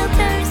am so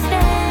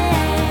thirsty.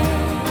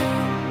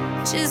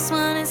 Just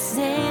wanna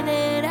say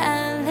that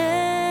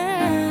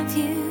I love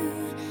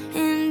you,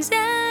 and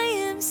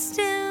I am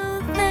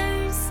still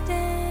thirsty.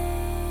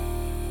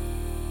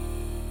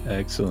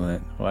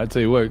 Excellent. Well, I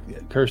tell you what,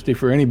 Kirsty,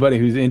 for anybody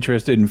who's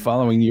interested in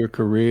following your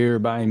career,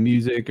 buying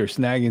music, or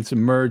snagging some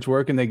merch,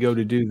 where can they go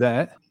to do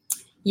that?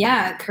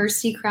 Yeah,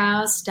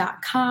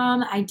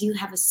 KirstyKrause.com. I do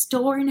have a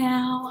store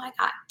now. I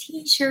got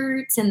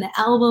t-shirts and the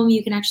album.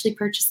 You can actually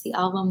purchase the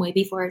album way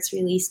before it's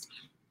released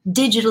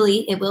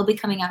digitally. It will be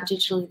coming out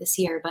digitally this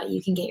year, but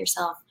you can get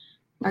yourself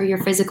or your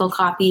physical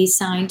copy,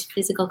 signed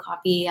physical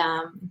copy,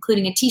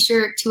 including a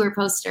t-shirt, tour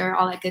poster,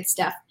 all that good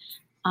stuff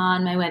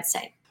on my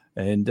website.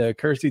 And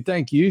Kirsty,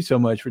 thank you so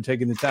much for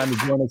taking the time to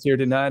join us here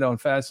tonight on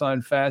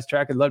Fastline Fast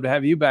Track. I'd love to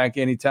have you back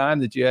anytime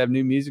that you have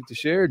new music to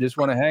share. Just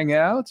want to hang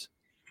out.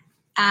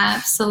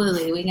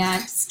 Absolutely. We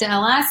got still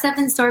a lot of stuff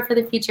in store for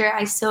the future.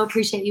 I so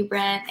appreciate you,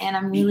 Brent, and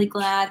I'm really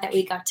glad that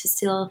we got to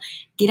still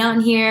get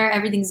on here.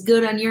 Everything's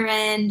good on your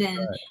end,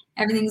 and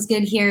everything's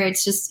good here.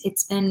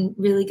 It's been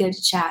really good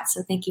to chat.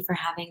 So thank you for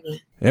having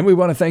me. And we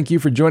want to thank you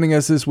for joining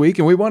us this week.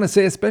 And we want to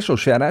say a special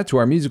shout out to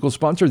our musical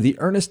sponsor, the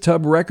Ernest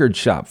Tubb Record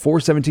Shop,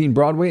 417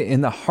 Broadway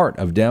in the heart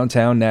of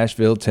downtown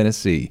Nashville,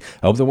 Tennessee.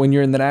 I hope that when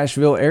you're in the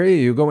Nashville area,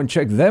 you go and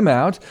check them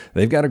out.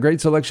 They've got a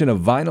great selection of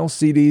vinyl,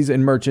 CDs,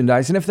 and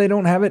merchandise. And if they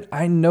don't have it,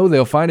 I know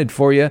they'll find it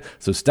for you.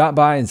 So stop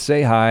by and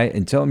say hi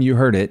and tell them you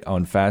heard it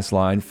on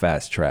Fastline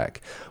Fast Track.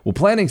 Well,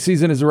 planting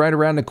season is right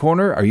around the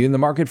corner. Are you in the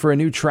market for a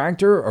new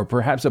tractor or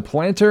perhaps a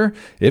planter?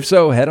 If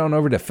so, head on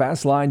over to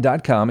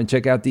fastline.com and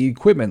check out the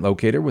equipment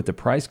locator with the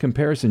price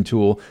comparison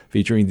tool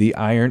featuring the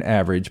Iron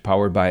Average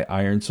powered by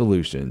Iron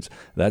Solutions.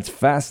 That's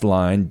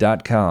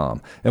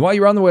fastline.com. And while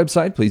you're on the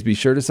website, please be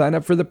sure to sign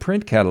up for the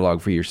print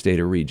catalog for your state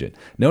or region.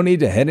 No need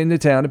to head into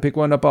town to pick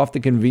one up off the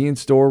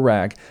convenience store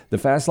rack. The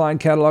Fastline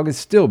catalog is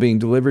still being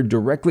delivered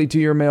directly to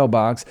your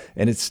mailbox,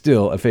 and it's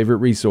still a favorite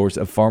resource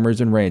of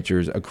farmers and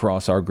ranchers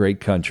across our great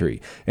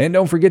country. And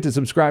don't forget to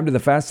subscribe to the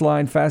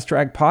Fastline Fast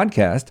Track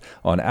podcast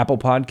on Apple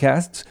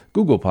Podcasts,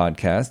 Google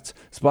Podcasts,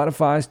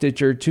 Spotify,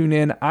 Stitcher,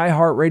 TuneIn, iHeart,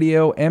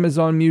 iHeartRadio,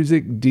 Amazon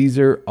Music,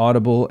 Deezer,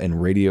 Audible,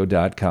 and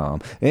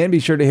Radio.com. And be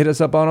sure to hit us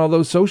up on all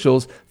those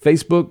socials: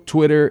 Facebook,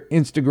 Twitter,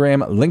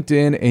 Instagram,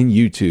 LinkedIn, and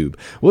YouTube.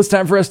 Well, it's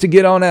time for us to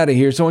get on out of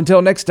here. So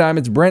until next time,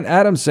 it's Brent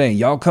Adams saying,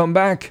 y'all come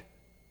back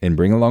and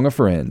bring along a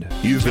friend.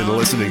 You've been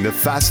listening to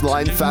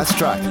Fastline Fast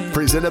Track,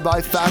 presented by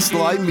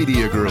Fastline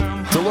Media Group.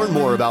 To learn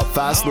more about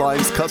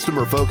Fastline's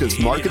customer-focused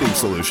marketing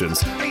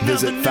solutions,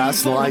 visit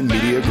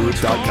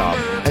FastlineMediaGroup.com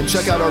and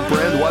check out our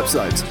brand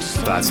websites,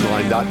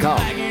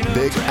 Fastline.com,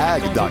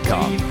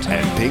 BigAg.com,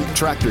 and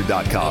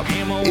PinkTractor.com.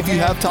 If you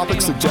have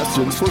topic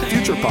suggestions for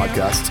future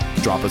podcasts,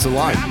 drop us a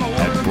line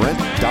at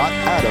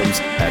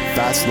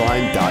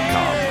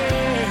Brent.Adams@Fastline.com.